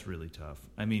 that's really tough.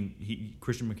 I mean,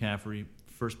 Christian McCaffrey,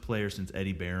 first player since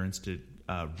Eddie Barons to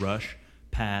rush,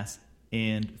 pass,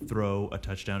 and throw a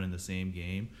touchdown in the same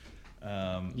game.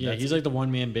 Yeah, he's like the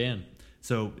one-man band.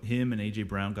 So him and A.J.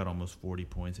 Brown got almost 40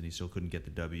 points, and he still couldn't get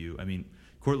the W. I mean,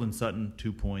 Cortland Sutton,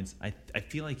 2 points. I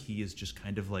feel like he is just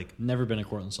kind of like Never been a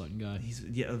Cortland Sutton guy. he's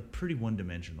pretty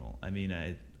one-dimensional. I mean,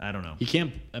 I don't know. He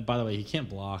can't. By the way, he can't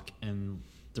block, and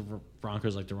the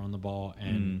Broncos like to run the ball,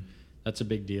 and that's a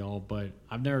big deal. But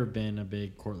I've never been a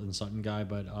big Cortland Sutton guy.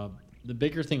 But the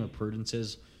bigger thing with Prudence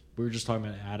is we were just talking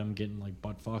about Adam getting like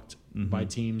butt fucked by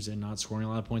teams and not scoring a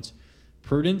lot of points.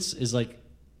 Prudence is like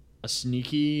a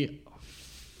sneaky.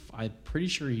 I'm pretty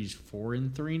sure he's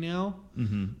 4-3 now.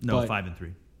 No, but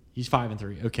 5-3. He's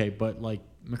 5-3. Okay, but like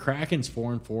McCracken's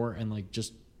 4-4 and like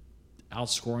just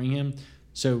outscoring him.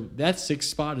 So that 6th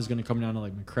spot is going to come down to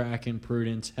like McCracken,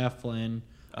 Prudence, Heflin,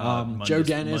 Joe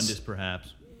Dennis. Mundus,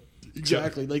 perhaps.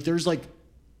 Exactly. Like there's like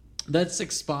that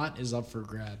 6th spot is up for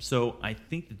grabs. So I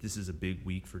think that this is a big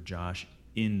week for Josh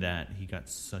in that he got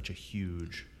such a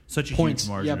huge Points,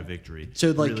 margin yep. of victory.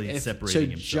 So like really separating so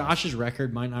himself. Josh's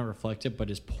record might not reflect it, but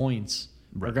his points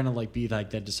are Right. gonna like be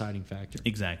like that deciding factor.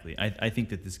 Exactly. I think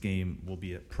that this game will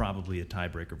be probably a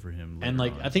tiebreaker for him. And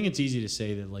later like on. I think it's easy to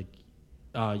say that like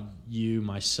you,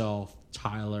 myself,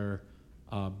 Tyler,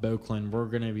 Boakland, we're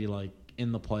gonna be like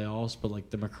in the playoffs, but like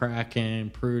the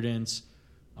McCracken, Prudence,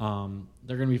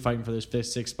 they're gonna be fighting for those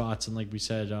 5th, 6th spots. And like we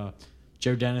said,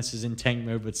 Joe Dennis is in tank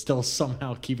mode, but still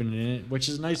somehow keeping it in it, which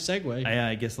is a nice segue.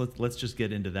 I guess let's just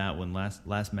get into that one. Last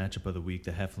matchup of the week,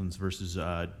 the Heflins versus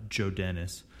Joe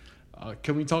Dennis.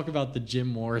 Can we talk about the Jim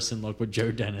Morrison look with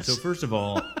Joe Dennis? So first of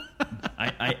all,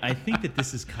 I think that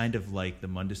this is kind of like the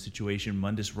Mundus situation.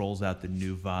 Mundus rolls out the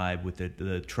new vibe with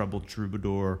the troubled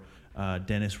troubadour.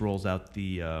 Dennis rolls out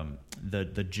the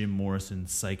Jim Morrison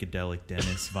psychedelic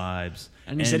Dennis vibes.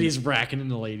 and he said he's racking in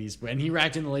the ladies, and he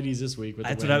racked in the ladies this week. With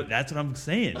That's the win. that's what I'm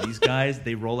saying. These guys,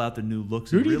 they roll out the new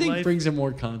looks Who in do you real think life. brings in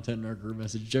more content in our group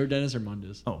message, Joe Dennis or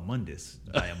Mundus? Oh, Mundus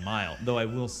by a mile. Though I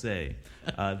will say,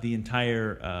 the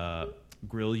entire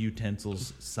grill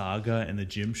utensils saga and the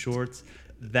gym shorts,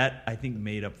 that I think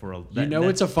made up for a.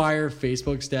 It's a fire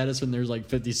Facebook status when there's like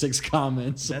 56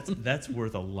 comments. That's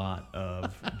worth a lot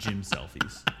of gym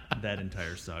selfies. That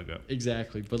entire saga.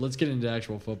 Exactly, but let's get into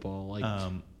actual football.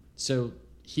 Like, so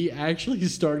he actually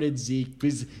started Zeke,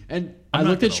 and I'm I not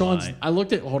looked at gonna Sean's. lie. I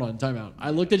looked at hold on, time out.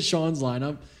 I looked at Sean's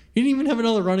lineup. He didn't even have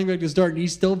another running back to start, and he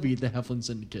still beat the Heflin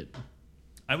Syndicate.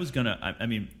 I was gonna. I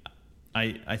mean,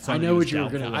 I saw. I that know he was what you were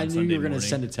doubtful gonna. on I knew Sunday you were gonna morning,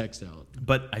 send a text out.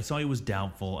 but I saw he was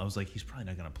doubtful. I was like, he's probably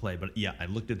not gonna play. But yeah, I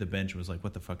looked at the bench and was like,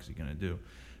 what the fuck is he gonna do?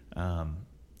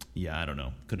 Yeah, I don't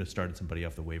know. Could have started somebody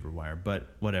off the waiver wire, but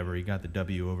whatever. He got the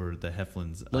W over the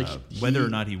Heflins, Like, whether or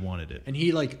not he wanted it. And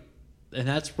he like, and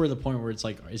that's where the point where it's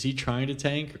like, is he trying to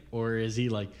tank or is he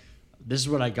like, this is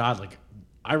what I got? Like,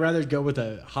 I'd rather go with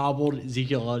a hobbled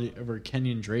Ezekiel Elliott over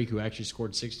Kenyon Drake, who actually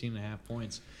scored 16.5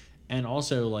 points. And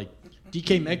also, like,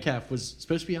 DK Metcalf was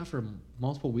supposed to be out for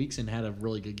multiple weeks and had a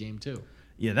really good game, too.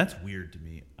 Yeah, that's weird to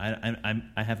me. I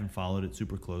haven't followed it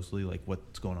super closely, like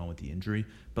what's going on with the injury.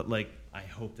 But like, I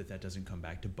hope that doesn't come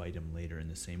back to bite him later in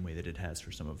the same way that it has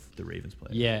for some of the Ravens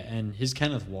players. Yeah, and his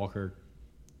Kenneth Walker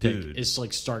pick Dude. is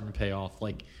like starting to pay off.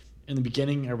 Like in the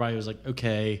beginning, everybody was like,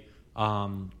 okay,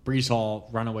 Brees Hall,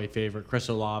 runaway favorite, Chris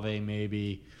Olave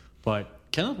maybe, but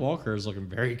Kenneth Walker is looking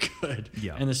very good.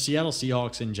 Yeah. And the Seattle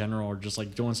Seahawks in general are just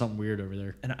like doing something weird over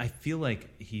there. And I feel like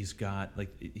he's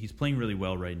playing really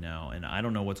well right now. And I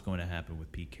don't know what's going to happen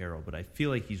with Pete Carroll, but I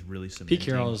feel like he's really cementing. Pete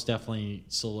Carroll is definitely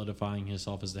solidifying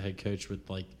himself as the head coach with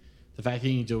like the fact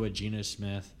he can do it with Geno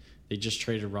Smith. They just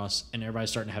traded Russ, and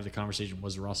everybody's starting to have the conversation: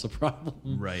 was Russ a problem?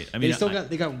 Right. I mean,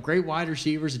 they got great wide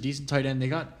receivers, a decent tight end. They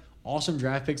got awesome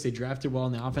draft picks. They drafted well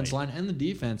in the offense line and the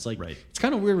defense. Like, Right. It's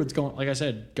kind of weird what's going. Like I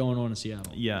said, going on in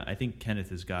Seattle. Yeah, I think Kenneth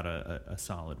has got a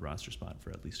solid roster spot for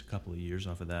at least a couple of years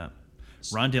off of that.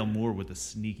 Rondale Moore with a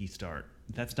sneaky start.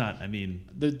 That's not. I mean,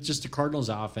 Just the Cardinals'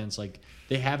 offense, like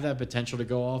they have that potential to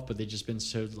go off, but they've just been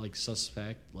so like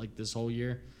suspect like this whole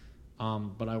year.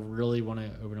 But I really want to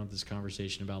open up this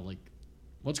conversation about like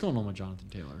what's going on with Jonathan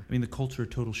Taylor. the Colts are a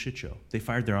total shit show. They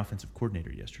fired their offensive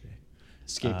coordinator yesterday.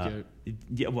 Scapegoat.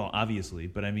 Yeah, well, obviously,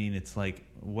 but I mean, it's like,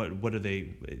 what are they?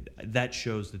 That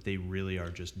shows that they really are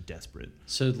just desperate.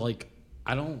 So like,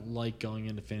 I don't like going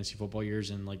into fantasy football years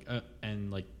and like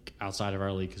outside of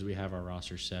our league because we have our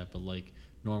roster set, but like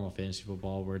normal fantasy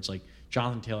football where it's like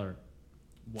Jonathan Taylor,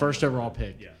 first overall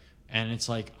pick, Yeah. and it's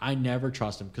like I never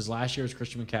trust him because last year was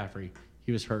Christian McCaffrey.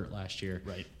 He was hurt last year,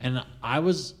 Right.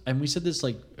 And we said this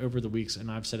like over the weeks,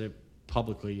 and I've said it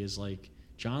publicly is like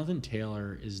Jonathan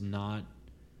Taylor is not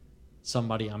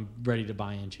somebody I'm ready to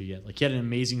buy into yet. Like he had an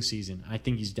amazing season. I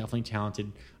think he's definitely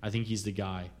talented. I think he's the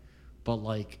guy. But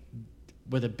like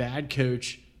with a bad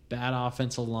coach, bad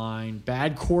offensive line,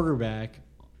 bad quarterback,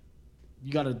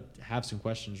 you got to have some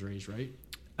questions raised, right?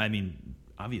 I mean,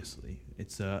 obviously,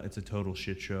 it's a total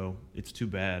shit show. It's too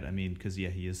bad. I mean, because he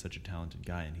is such a talented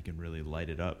guy and he can really light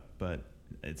it up. But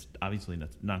it's obviously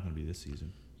not going to be this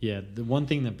season. Yeah, the one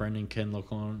thing that Brendan can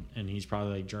look on, and he's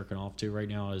probably like jerking off to right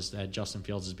now, is that Justin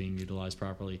Fields is being utilized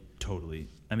properly. Totally.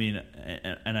 I mean,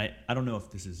 and I don't know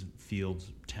if this is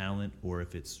Fields' talent or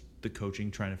if it's the coaching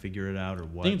trying to figure it out or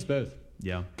what. I think it's both.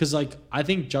 Yeah. Because like I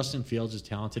think Justin Fields is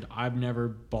talented. I've never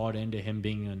bought into him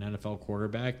being an NFL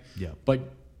quarterback. Yeah. But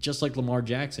just like Lamar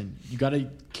Jackson, you got to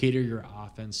cater your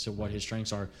offense to what his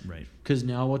strengths are. Right. Because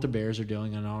now what the Bears are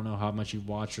doing, and I don't know how much you've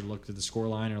watched or looked at the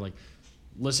scoreline or like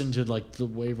listen to like the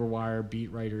waiver wire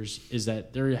beat writers is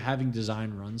that they're having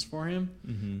design runs for him,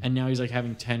 and now he's like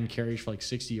having 10 carries for like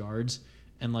 60 yards,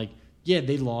 and like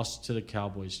they lost to the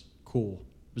Cowboys. Cool,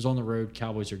 it was on the road.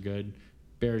 Cowboys are good.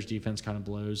 Bears defense kind of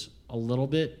blows a little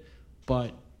bit,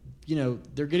 but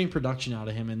they're getting production out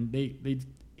of him, and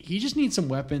he just needs some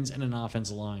weapons and an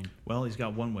offensive line. Well, he's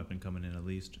got one weapon coming in at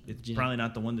least. It's probably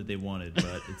not the one that they wanted,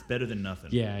 but it's better than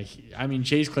nothing. Yeah, I mean,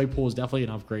 Chase Claypool is definitely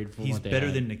an upgrade for He's what they better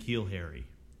had. than N'Keal Harry.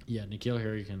 Yeah, N'Keal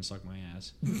Harry can suck my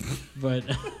ass.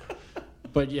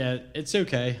 but yeah, it's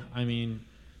okay. I mean,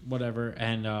 whatever.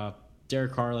 And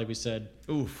Derek Carr, like we said,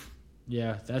 oof.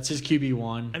 Yeah, that's his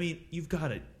QB1. I mean, you've got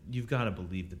to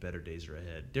believe the better days are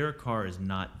ahead. Derek Carr is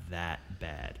not that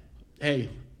bad. Hey,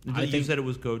 you said it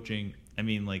was coaching. I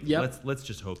mean, like, let's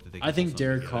just hope that they can I think pull something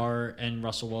Derek together. Carr and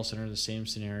Russell Wilson are the same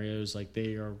scenarios. Like,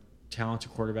 they are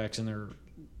talented quarterbacks in their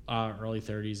early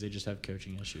 30s. They just have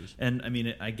coaching issues. And, I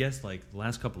mean, I guess, like, the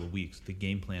last couple of weeks, the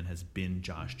game plan has been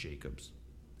Josh Jacobs.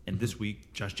 And this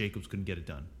week, Josh Jacobs couldn't get it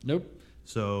done. Nope.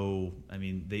 So, I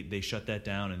mean, they shut that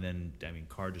down, and then, I mean,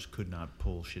 Carr just could not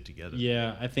pull shit together.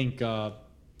 Yeah, I think,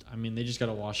 they just got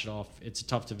to wash it off. It's a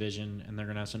tough division, and they're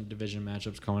going to have some division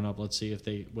matchups coming up. Let's see if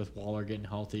with Waller getting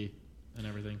healthy and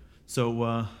everything. So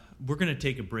we're going to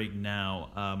take a break now.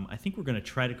 I think we're going to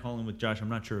try to call in with Josh. I'm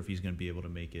not sure if he's going to be able to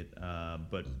make it,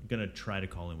 but going to try to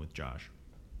call in with Josh.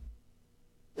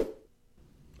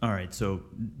 All right, so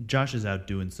Josh is out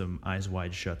doing some Eyes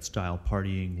Wide Shut style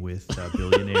partying with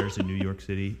billionaires in New York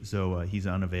City, so he's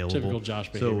unavailable. Typical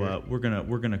Josh behavior. So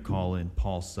we're gonna call in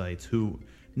Paul Seitz, who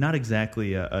not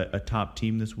exactly a top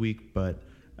team this week, but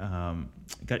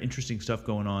got interesting stuff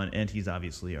going on, and he's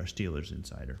obviously our Steelers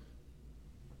insider.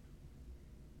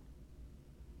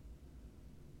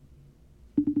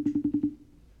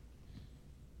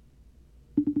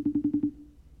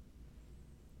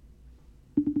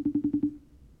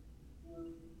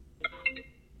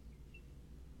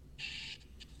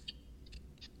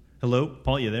 Hello,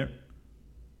 Paul, you there?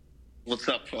 What's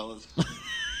up, fellas?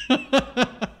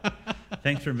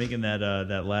 Thanks for making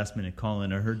that last minute call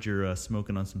in. I heard you're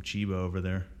smoking on some Chiba over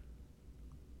there.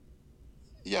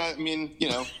 Yeah, I mean,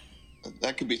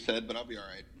 that could be said, but I'll be all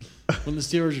right. When the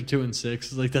Steelers are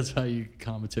 2-6, like that's how you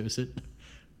comatose it.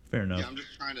 Fair enough. Yeah, I'm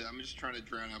just trying to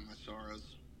drown out my sorrows.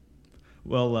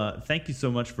 Well, thank you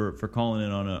so much for calling in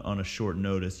on a short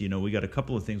notice. We got a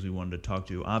couple of things we wanted to talk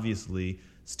to. Obviously,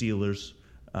 Steelers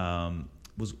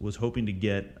was hoping to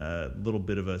get a little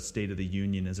bit of a State of the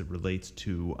Union as it relates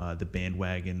to the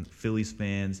bandwagon Phillies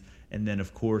fans, and then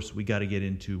of course we got to get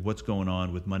into what's going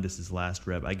on with Mundus' last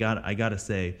rep. I got to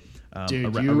say,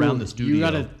 Dude, around the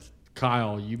studio,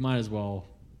 Kyle, you might as well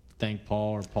thank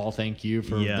Paul, or Paul thank you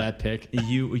for that pick.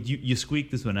 You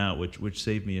squeaked this one out, which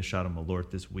saved me a shot of Malort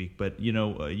this week. But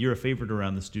you're a favorite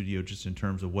around the studio just in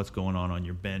terms of what's going on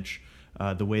your bench,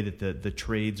 the way that the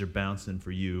trades are bouncing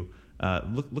for you.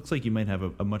 Looks like you might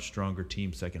have a much stronger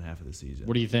team second half of the season.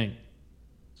 What do you think?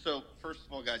 So, first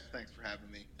of all, guys, thanks for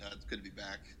having me. It's good to be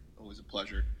back. Always a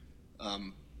pleasure.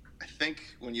 I think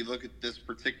when you look at this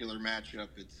particular matchup,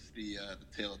 it's the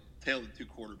tale of the two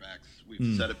quarterbacks.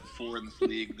 We've said it before in this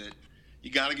league that you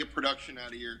got to get production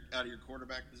out of your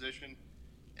quarterback position,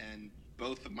 and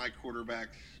both of my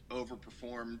quarterbacks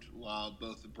overperformed while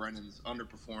both of Brennan's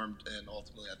underperformed, and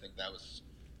ultimately, I think that was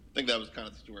kind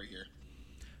of the story here.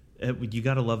 You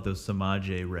got to love those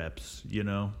Samaje reps,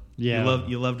 Yeah.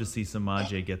 You love to see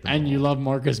Samaje get them. And all. you love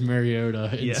Marcus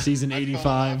Mariota in season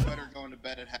 85.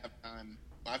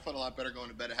 I felt a lot better going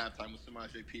to bed at halftime with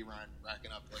Samaje P. Ryan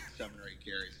racking up like 7 or 8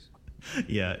 carries.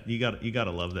 Yeah, you got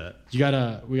to love that. We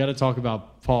got to talk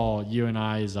about Paul, you and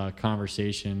I's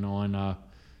conversation on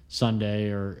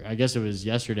Sunday, or I guess it was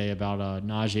yesterday, about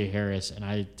Najee Harris, and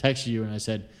I texted you and I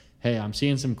said, hey, I'm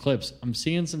seeing some clips. I'm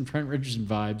seeing some Trent Richardson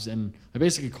vibes, and I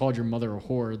basically called your mother a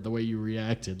whore the way you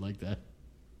reacted like that.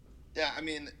 Yeah, I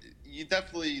mean,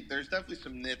 there's definitely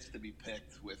some nits to be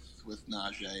picked with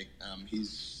Najee.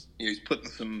 He's putting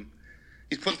some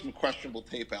questionable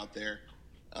tape out there.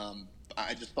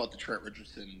 I just thought the Trent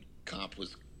Richardson comp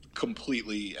was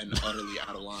completely and utterly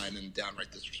out of line and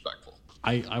downright disrespectful.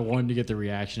 I wanted to get the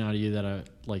reaction out of you that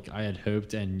I had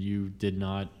hoped, and you did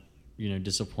not,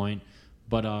 disappoint.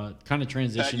 But kind of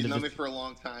transition. Pat, you know me for a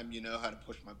long time. You know how to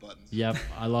push my buttons. Yep,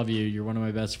 I love you. You're one of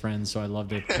my best friends, so I love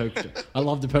to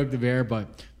poke the bear.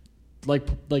 But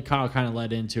like Kyle kind of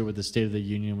led into with the State of the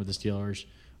Union with the Steelers.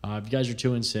 You guys are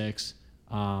 2-6,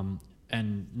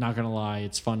 and not gonna lie,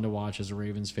 it's fun to watch as a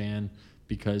Ravens fan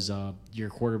because your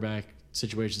quarterback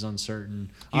situation is uncertain.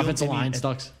 Offensive line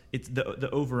sucks. It's the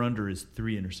over under is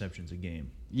 3 interceptions a game.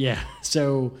 Yeah,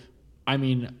 so I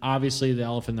mean, obviously the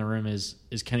elephant in the room is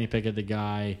Kenny Pickett the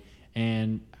guy,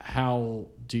 and how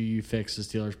do you fix the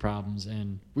Steelers' problems?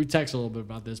 And we texted a little bit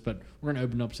about this, but we're going to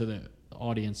open up to the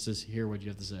audience to hear what you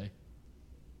have to say.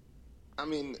 I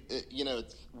mean,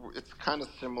 it's kind of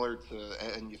similar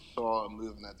to, and you saw a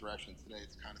move in that direction today.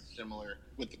 It's kind of similar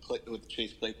with the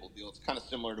Chase Claypool deal. It's kind of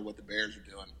similar to what the Bears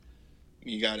are doing.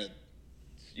 You got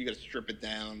to strip it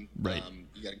down. Right.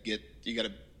 You got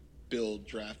to build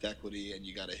draft equity, and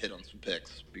you got to hit on some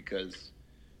picks because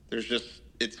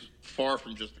it's far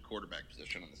from just the quarterback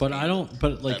position. But I don't.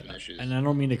 But like, and I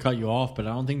don't mean to cut you off, but I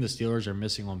don't think the Steelers are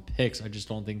missing on picks. I just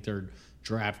don't think they're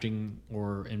drafting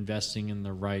or investing in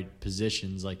the right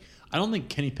positions. Like, I don't think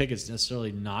Kenny Pickett's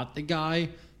necessarily not the guy,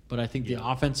 but I think the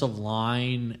offensive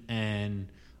line and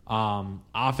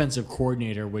offensive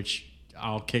coordinator, which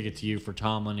I'll kick it to you for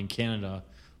Tomlin in Canada,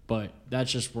 but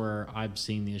that's just where I'm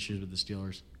seeing the issues with the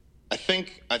Steelers. I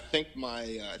think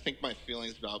my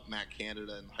feelings about Matt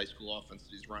Canada and the high school offense that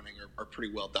he's running are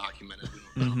pretty well documented.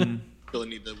 We don't really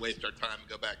need to waste our time and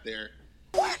go back there.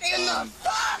 What in the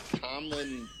fuck?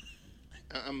 Tomlin,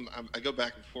 I go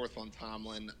back and forth on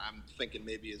Tomlin. I'm thinking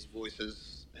maybe his voice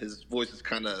has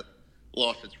kind of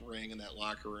lost its ring in that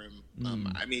locker room.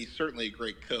 I mean, he's certainly a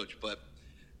great coach, but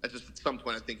at some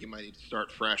point I think he might need to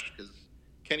start fresh because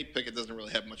Kenny Pickett doesn't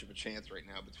really have much of a chance right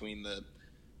now between the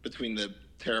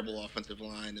terrible offensive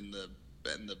line and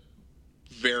the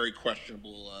very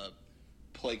questionable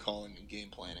play calling and game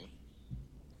planning.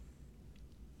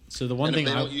 So the one thing,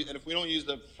 if we don't use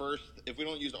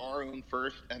our own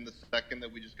first and the second that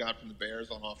we just got from the Bears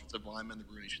on offensive linemen, the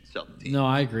Rooney should sell the team. No,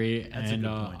 I agree, That's and a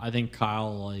good point. I think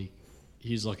Kyle,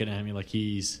 he's looking at me like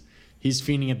he's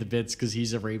fiending at the bits because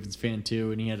he's a Ravens fan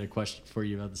too, and he had a question for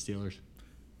you about the Steelers.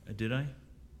 Did I?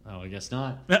 Oh, I guess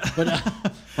not. But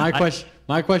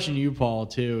my question to you, Paul,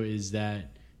 too, is that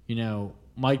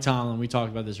Mike Tomlin, we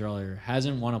talked about this earlier,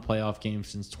 hasn't won a playoff game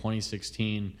since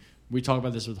 2016. We talk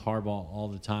about this with Harbaugh all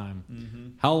the time. Mm-hmm.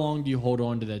 How long do you hold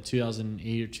on to that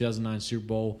 2008 or 2009 Super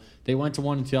Bowl? They went to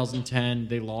one in 2010.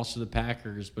 They lost to the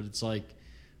Packers, but it's like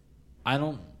I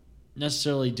don't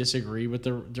necessarily disagree with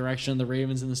the direction of the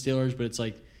Ravens and the Steelers, but it's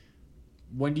like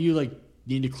when do you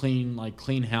need to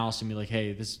clean house and be like,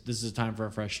 hey, this is a time for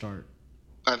a fresh start?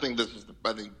 I think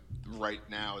right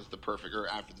now is the perfect, or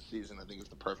after the season, I think it's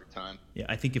the perfect time. Yeah,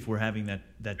 I think if we're having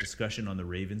that discussion on the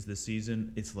Ravens this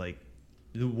season, it's like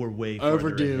we're way farther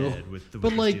overdue ahead with the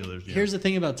Steelers. Yeah. Here's the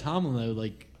thing about Tomlin though,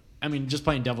 I mean, just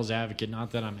playing devil's advocate,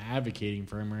 not that I'm advocating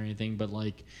for him or anything, but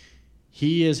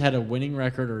he has had a winning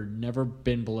record or never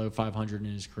been below 500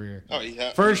 in his career. Oh,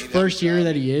 first year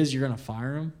that he is, you're gonna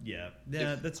fire him. Yeah,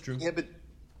 that's true. Yeah,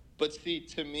 but see,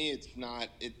 to me, it's not.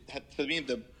 To me,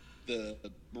 the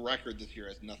record this year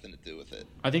has nothing to do with it.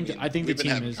 I think the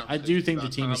team is. I do think the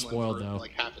team is spoiled though.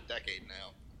 Like half a decade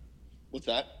now. What's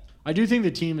that? I do think the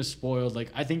team is spoiled.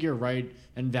 I think you're right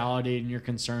and validating your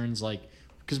concerns.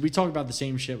 Because we talk about the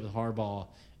same shit with Harbaugh.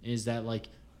 Is that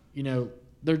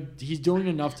he's doing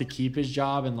enough to keep his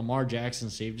job, and Lamar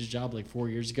Jackson saved his job 4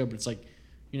 years ago. But it's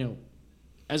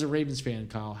as a Ravens fan,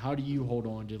 Kyle, how do you hold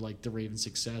on to the Ravens'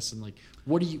 success and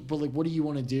what do you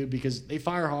want to do? Because they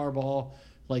fire Harbaugh.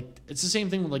 It's the same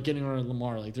thing with getting rid of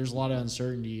Lamar. There's a lot of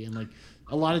uncertainty, and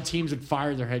a lot of teams would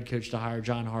fire their head coach to hire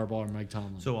John Harbaugh or Mike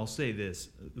Tomlin. So I'll say this: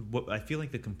 what I feel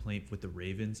like the complaint with the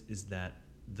Ravens is that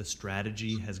the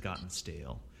strategy has gotten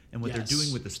stale, and what they're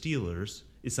doing with the Steelers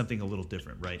is something a little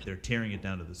different, right? They're tearing it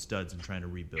down to the studs and trying to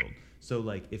rebuild. So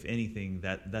if anything,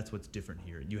 that's what's different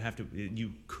here.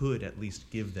 You could at least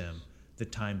give them the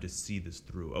time to see this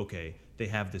through. Okay, they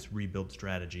have this rebuild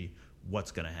strategy.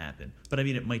 What's going to happen? But I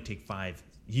mean, it might take 5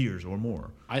 years or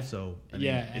more.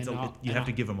 You have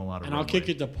to give them a lot of. And I'll kick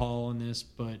it to Paul on this,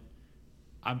 but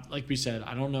like we said,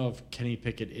 I don't know if Kenny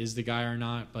Pickett is the guy or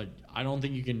not, but I don't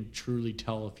think you can truly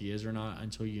tell if he is or not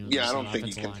until you. Yeah, I don't think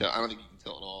you can tell. I don't think you can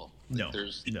tell at all. No.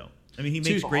 I mean, he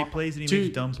makes great plays and he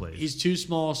makes dumb plays. He's too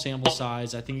small sample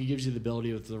size. I think he gives you the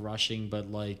ability with the rushing,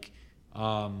 but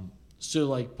Paul,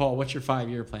 what's your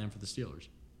 5-year plan for the Steelers?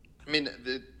 I mean,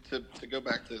 to go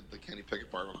back to the Kenny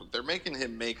Pickett part real quick, they're making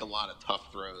him make a lot of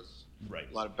tough throws. Right.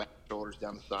 A lot of back shoulders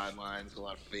down the sidelines, a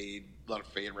lot of fade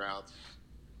routes.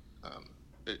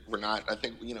 We're not. I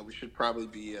think we should probably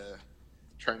be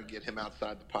trying to get him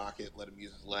outside the pocket, let him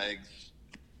use his legs,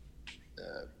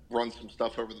 run some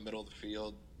stuff over the middle of the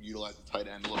field, utilize the tight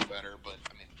end a little better. But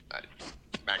I mean,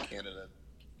 Matt Canada,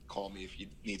 call me if you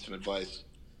need some advice.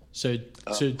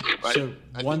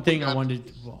 One thing I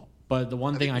wanted. But the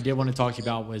one thing I did want to talk to you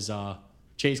about was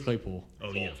Chase Claypool.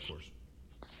 Oh, yeah, of course.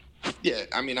 Yeah,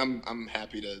 I mean, I'm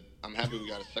happy we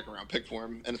got a second round pick for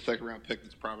him, and a second round pick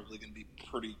that's probably going to be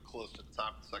pretty close to the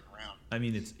top of the second round. I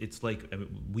mean, it's like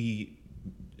we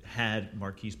had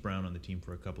Marquise Brown on the team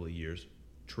for a couple of years,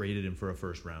 traded him for a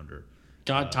first rounder.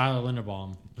 Got Tyler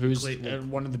Linderbaum, who's Clay-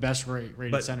 one of the best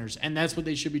rated centers, and that's what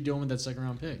they should be doing with that second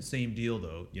round pick. Same deal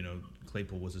though.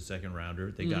 Claypool was a second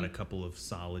rounder. They got a couple of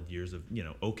solid years of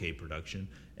okay production,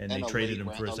 and they traded him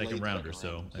for a second rounder.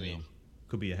 So I mean,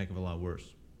 could be a heck of a lot worse.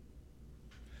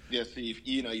 Yeah, so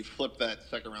you flip that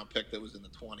second round pick that was in the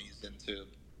 20s into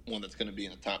one that's going to be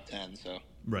in the top 10. So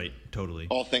right, totally.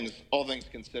 All things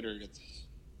considered,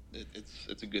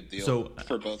 it's a good deal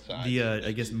for both sides.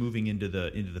 I guess moving into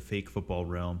the fake football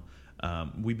realm,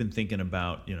 we've been thinking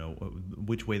about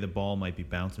which way the ball might be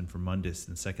bouncing for Mundus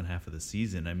in the second half of the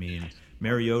season. I mean,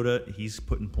 Mariota, he's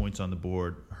putting points on the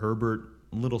board. Herbert,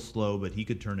 a little slow, but he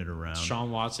could turn it around. Deshaun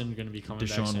Watson going to be coming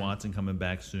back soon. Deshaun Watson coming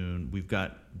back soon. We've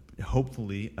got,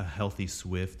 hopefully, a healthy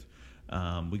Swift.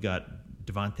 We got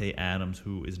Devontae Adams,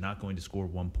 who is not going to score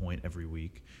 1 point every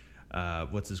week.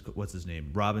 What's his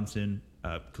name? Robinson,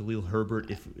 Khalil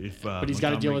Herbert. But he's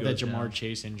got to deal with that Jamar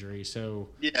Chase injury. So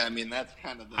yeah, I mean that's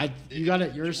kind of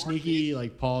you're a sneaky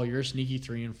Chase. Paul. You're a sneaky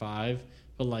 3-5.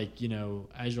 But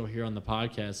as you'll hear on the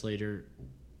podcast later,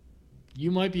 you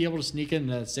might be able to sneak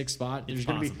into that 6th spot. It's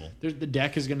possible. The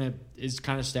deck is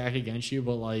kind of stacked against you.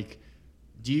 But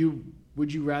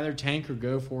would you rather tank or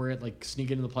go for it?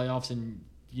 Sneak into the playoffs and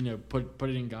put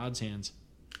it in God's hands.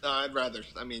 I'd rather.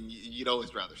 I mean, you'd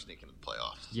always rather sneak into the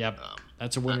playoffs. Yep,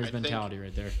 that's a winner's mentality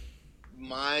right there.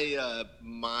 My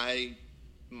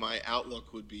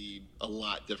outlook would be a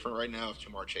lot different right now if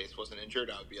Jamar Chase wasn't injured.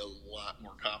 I would be a lot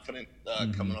more confident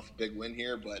coming off a big win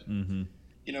here. But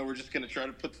we're just going to try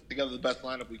to put together the best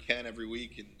lineup we can every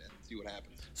week and see what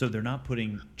happens. So they're not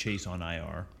putting Chase on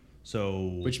IR.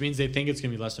 So which means they think it's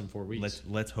going to be less than 4 weeks.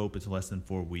 Let's hope it's less than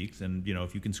 4 weeks, and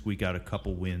if you can squeak out a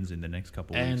couple wins in the next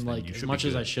couple weeks, and then you should as much be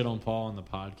as good. I shit on Paul on the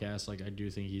podcast, I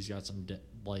do think he's got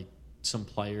some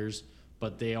players,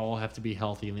 but they all have to be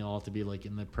healthy and they all have to be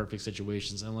in the perfect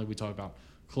situations. And we talked about,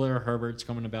 Khalil Herbert's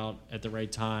coming about at the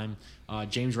right time.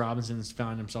 James Robinson's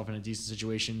found himself in a decent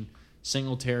situation.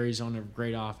 Singletary's on a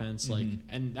great offense,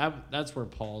 and that's where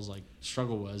Paul's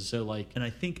struggle was. So and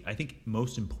I think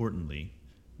most importantly,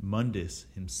 Mundus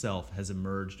himself has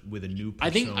emerged with a new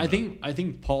persona. I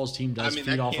think Paul's team does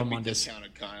feed off of Mundus.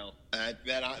 Discounted, Kyle.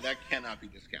 That cannot be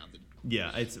discounted.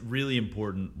 Yeah, it's really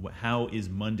important. How is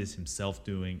Mundus himself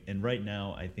doing? And right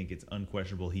now, I think it's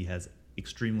unquestionable he has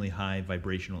extremely high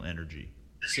vibrational energy.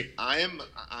 I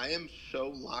am so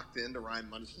locked into Ryan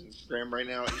Mundus' Instagram right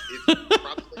now.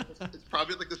 It's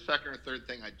probably the second or third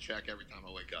thing I check every time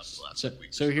I wake up.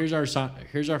 So here's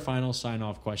our final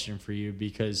sign-off question for you,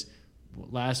 because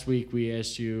last week we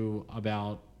asked you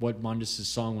about what Mundus'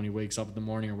 song when he wakes up in the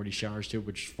morning or when he showers to,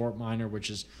 which is Fort Minor, which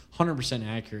is 100%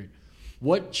 accurate.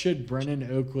 What should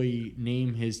Brennan Oakley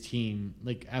name his team?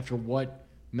 After what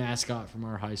mascot from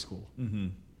our high school? Mm-hmm.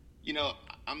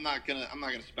 I'm not gonna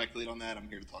speculate on that. I'm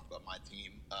here to talk about my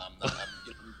team.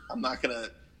 I'm not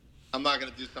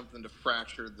gonna do something to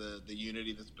fracture the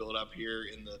unity that's built up here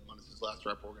in the Mundus' Last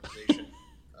Rep organization.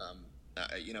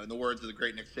 In the words of the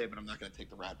great Nick Saban, I'm not going to take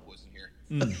the Rat Boys in here.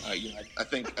 I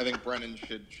think Brennan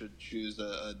should choose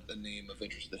a name of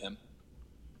interest to him.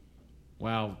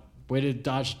 Wow, way to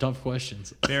dodge tough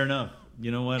questions. Fair enough.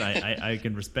 You know what? I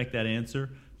can respect that answer.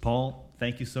 Paul,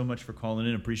 thank you so much for calling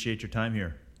in. Appreciate your time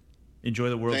here. Enjoy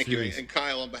the World Series. Thank you. And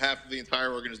Kyle, on behalf of the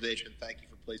entire organization, thank you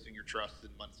for placing your trust in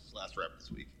Mundus' Last Rep this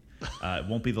week. It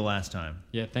won't be the last time.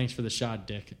 Yeah, thanks for the shot,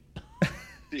 Dick.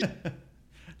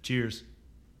 Cheers.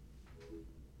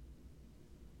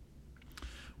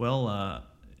 Well,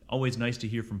 always nice to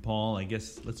hear from Paul. I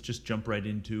guess let's just jump right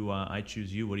into I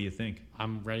Choose You. What do you think?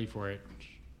 I'm ready for it.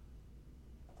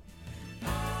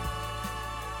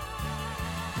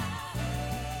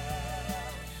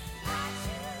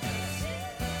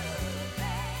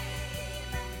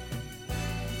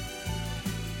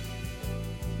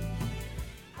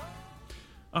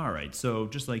 All right, so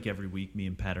just like every week, me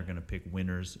and Pat are going to pick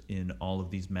winners in all of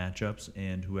these matchups,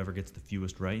 and whoever gets the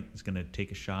fewest right is going to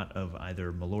take a shot of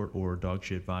either Malort or Dog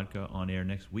Shit Vodka on air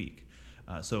next week.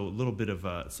 So a little bit of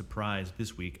a surprise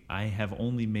this week. I have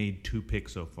only made 2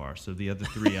 picks so far, so the other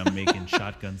 3 I'm making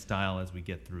shotgun style as we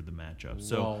get through the matchup.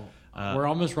 So we're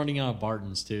almost running out of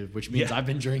Bartons too, which means I've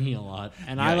been drinking a lot,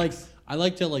 and Yikes. I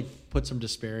like to put some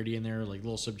disparity in there,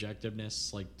 little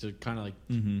subjectiveness, to kind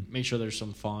of make sure there's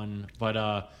some fun. But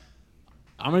I'm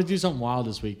gonna do something wild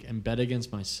this week and bet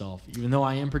against myself. Even though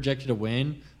I am projected to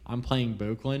win, I'm playing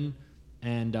Boakland,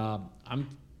 and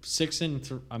I'm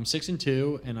I'm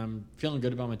 6-2, and I'm feeling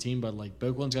good about my team. But like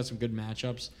Boakland's got some good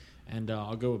matchups, and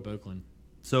I'll go with Boakland.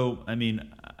 So I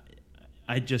mean,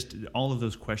 I just all of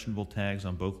those questionable tags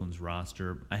on Boakland's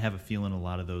roster. I have a feeling a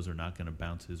lot of those are not going to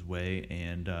bounce his way.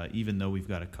 And even though we've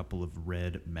got a couple of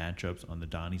red matchups on the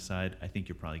Donnie side, I think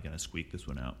you're probably going to squeak this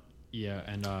one out. Yeah,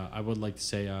 and I would like to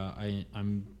say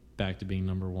I'm back to being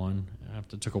number one. I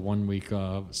took a 1 week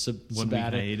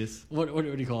hiatus. What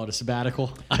do you call it? A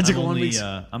sabbatical? I took a 1 week.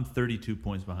 I'm 32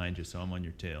 points behind you, so I'm on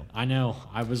your tail. I know.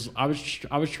 I was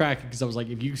tracking because I was like,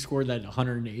 if you scored that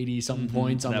 180 something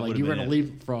points, I'm like, you were gonna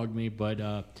leapfrog me. But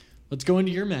let's go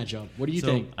into your matchup. What do you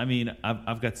think? I mean,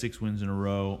 I've got 6 wins in a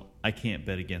row. I can't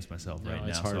bet against myself right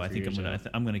now, so I think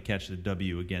I'm gonna catch the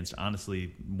W against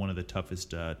honestly one of the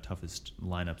toughest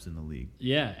lineups in the league.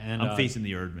 Yeah, and I'm facing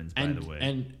the Erdmans, by the way.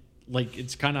 And like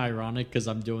it's kind of ironic because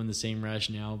I'm doing the same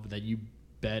rationale that you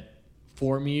bet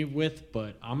for me with,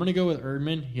 but I'm gonna go with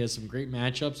Erdman. He has some great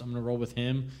matchups. I'm gonna roll with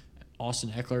him.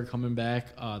 Austin Eckler coming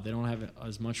back. They don't have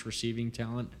as much receiving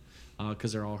talent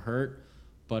because they're all hurt,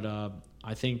 but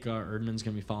I think Erdman's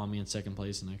gonna be following me in second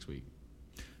place next week.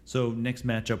 So next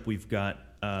matchup we've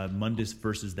got Mundus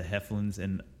versus the Heflins,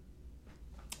 and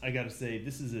I gotta say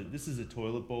this is a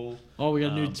toilet bowl. Oh, we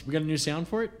got a new sound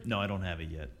for it? No, I don't have it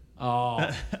yet. Oh,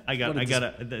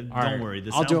 don't worry.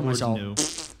 The I'll do it soundboard's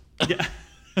myself. new.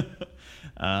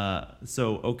 Yeah.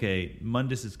 So okay,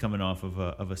 Mundus is coming off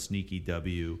of a sneaky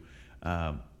W.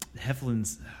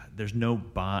 Heflin's there's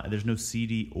no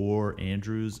CD or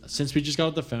Andrews. Since we just got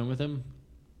off the phone with him,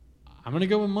 I'm gonna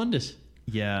go with Mundus.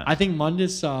 Yeah, I think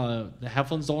Mundus. The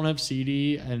Heflins don't have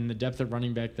CD and the depth of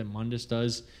running back that Mundus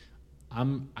does.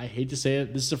 I hate to say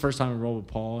it. This is the first time I roll with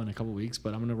Paul in a couple weeks,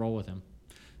 but I'm gonna roll with him.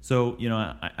 So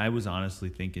I was honestly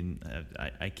thinking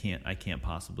I can't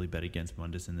possibly bet against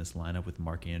Mundus in this lineup with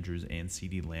Mark Andrews and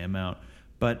CeeDee Lamb out.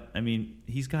 But I mean,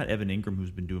 he's got Evan Ingram, who's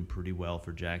been doing pretty well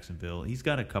for Jacksonville. He's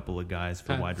got a couple of guys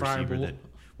for wide receiver that.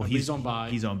 Well, he's on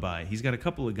bye. He's on bye. He's got a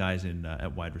couple of guys in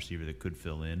at wide receiver that could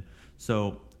fill in.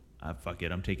 So fuck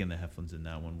it, I'm taking the Heflins in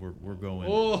that one. We're going.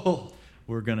 Oh.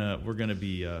 We're gonna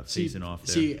be facing off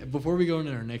there. See, before we go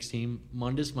into our next team,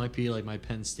 Mundus might be like my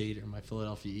Penn State or my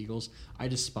Philadelphia Eagles. I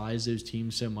despise those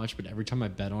teams so much, but every time I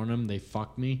bet on them, they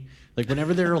fuck me. Like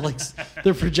whenever they're like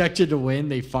they're projected to win,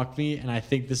 they fuck me, and I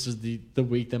think this is the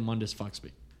week that Mundus fucks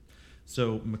me.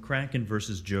 So McCracken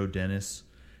versus Joe Dennis.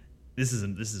 This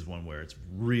is one where it's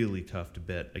really tough to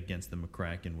bet against the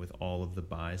McCracken with all of the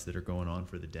buys that are going on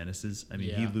for the Dennises. I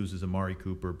mean, he loses Amari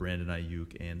Cooper, Brandon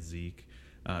Ayuk, and Zeke.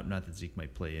 Not that Zeke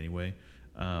might play anyway.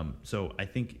 So I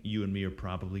think you and me are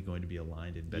probably going to be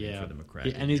aligned in betting for the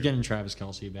McCracken. And he's getting Travis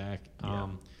Kelce back.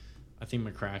 I think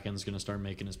McCracken's going to start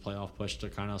making his playoff push to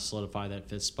kind of solidify that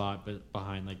fifth spot, but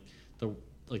behind the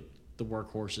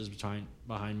workhorses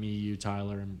behind me, you,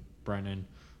 Tyler, and Brennan.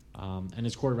 And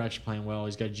his quarterback's playing well.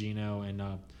 He's got Geno, and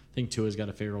I think Tua's got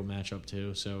a favorable matchup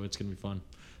too. So it's going to be fun.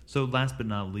 So last but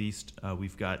not least,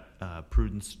 we've got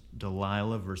Prudence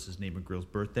Delilah versus Nate McGrill's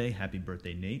birthday. Happy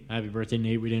birthday, Nate. Happy birthday,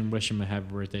 Nate. We didn't wish him a happy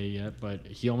birthday yet, but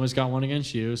he almost got one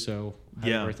against you, so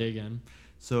happy birthday again.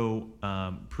 So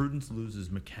Prudence loses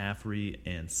McCaffrey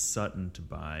and Sutton to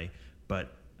bye,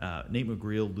 but Nate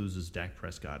McGrill loses Dak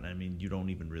Prescott. And I mean, you don't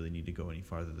even really need to go any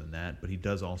farther than that, but he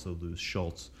does also lose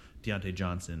Schultz, Deontay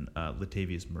Johnson,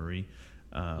 Latavius Murray.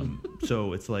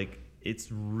 So it's like,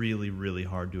 it's really, really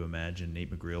hard to imagine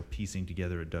Nate McGrill piecing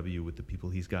together a W with the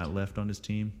people he's got left on his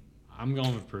team. I'm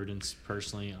going with Prudence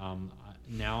personally.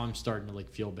 Now I'm starting to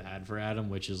feel bad for Adam,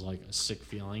 which is like a sick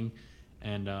feeling.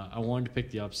 And I wanted to pick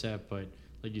the upset, but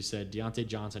like you said, Deontay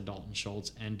Johnson, Dalton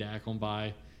Schultz, and Dak on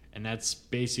bye, and that's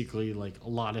basically like a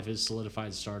lot of his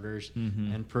solidified starters.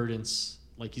 Mm-hmm. And Prudence,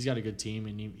 he's got a good team,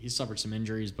 and he suffered some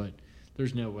injuries, but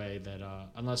there's no way that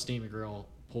unless Nate McGrill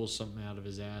pulls something out of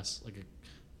his ass, like a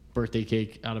birthday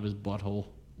cake out of his butthole.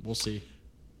 We'll see.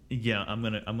 Yeah, I'm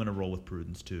gonna roll with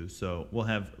Prudence too. So we'll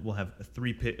have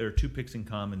 2 picks in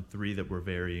common, 3 that we're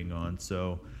varying on.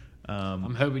 So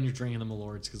I'm hoping you're drinking the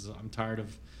Malords because I'm tired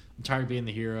of being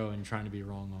the hero and trying to be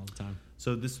wrong all the time.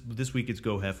 So this week it's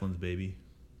go Heflins, baby.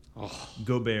 Oh,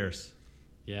 go Bears.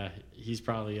 Yeah, he's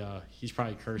probably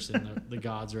cursing the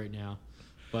gods right now.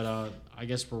 But I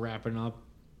guess we're wrapping up.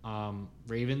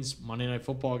 Ravens, Monday Night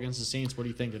Football against the Saints. What are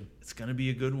you thinking? It's going to be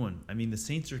a good one. I mean, the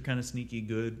Saints are kind of sneaky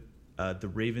good. The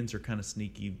Ravens are kind of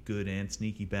sneaky good and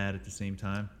sneaky bad at the same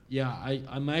time. Yeah,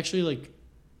 I'm actually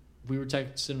we were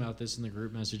texting about this in the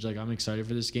group message. I'm excited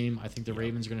for this game. I think the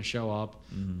Ravens are going to show up.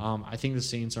 Mm-hmm. I think the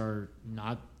Saints are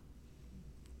not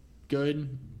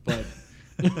good, but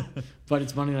but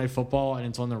it's Monday Night Football and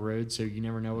it's on the road, so you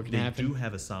never know what can happen. They do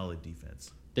have a solid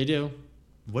defense. They do.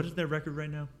 What is their record right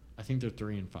now? I think they're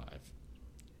 3-5.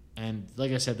 And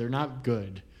like I said, they're not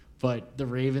good. But the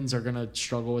Ravens are going to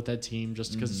struggle with that team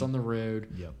just because it's on the road.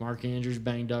 Yep. Mark Andrews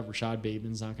banged up. Rashad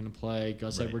Bateman's not going to play.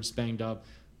 Gus Right. Edwards banged up.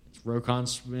 Roquan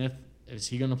Smith, is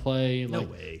he going to play? No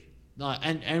way.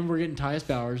 And we're getting Tyus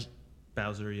Bowers.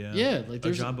 Bowser, yeah. Yeah, like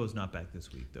there's Ojambo's not back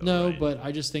this week, though. no, right? but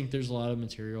I just think there's a lot of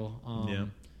material. Yeah.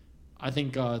 I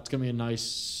think it's going to be a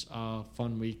nice,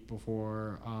 fun week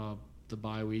before the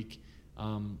bye week.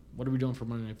 What are we doing for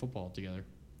Monday Night Football together?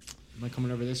 Am I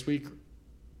coming over this week?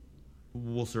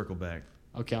 We'll circle back.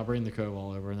 Okay, I'll bring the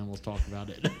Cobalt over, and then we'll talk about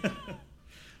it.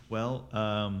 Well,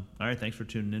 all right. Thanks for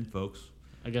tuning in, folks.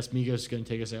 I guess Migos is going to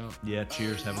take us out. Yeah,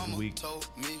 cheers. Have a good week. Told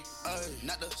me,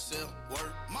 not to sell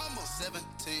word. Mama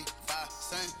 17, 5,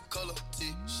 same color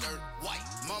t-shirt, white.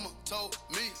 Mama told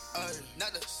me,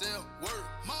 not to sell word.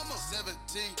 Mama 17,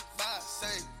 5,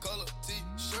 same color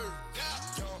t-shirt.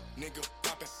 Yeah. Young nigga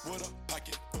poppin' with a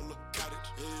pocket full of cottage.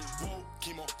 Yeah. Whoa,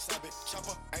 chemo, sabe,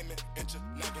 chopper, aiming at your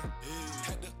noggin. Yeah.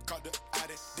 Had to call the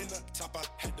addy, then the top I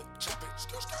had to chop it.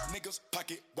 Niggas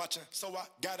pocket watching, so I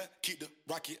gotta keep the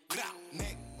rocket.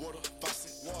 Neck, water,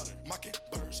 faucet, water,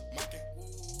 mockingbirds, mocking.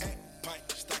 And pint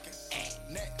stocking.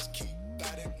 Next, keep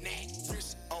biting.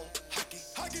 Wrist on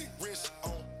hockey, wrist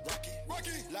on rocky.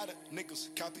 Lot of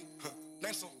niggas copy,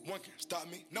 Name someone can stop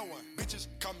me. No one. Bitches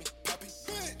call me Poppy.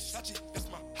 Bitch. Sachi, that's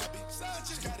my hobby.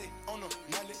 Sachi. Got it on a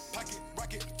mallet. Pocket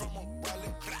rocket from a wallet.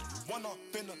 One off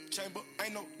in the chamber.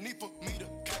 Ain't no need for me to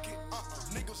cock it.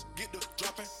 Niggas get the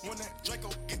dropping. When that Draco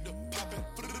get the popping.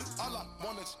 All I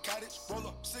want is cottage. Roll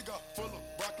up cigar full of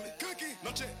broccoli. Cookie.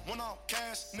 No check. One off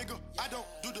cash. Nigga, I don't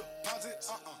do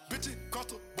deposits. Bitches cross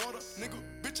the border. Nigga,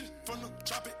 bitches from the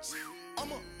tropics.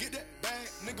 I'ma get that bag,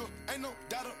 nigga, ain't no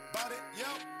doubt about it,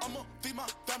 yeah. I'ma feed my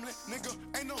family, nigga,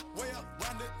 ain't no way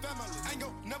around it. Family, ain't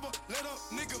gon' never let up,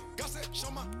 nigga. God said,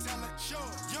 show my talent, show.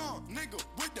 Young nigga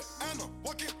with the Anna,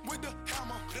 walking with the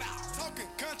hammer. Talking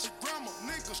country grammar,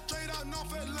 nigga, straight out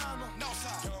North Atlanta.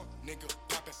 Northside. Young nigga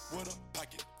poppin' with a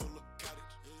pocket full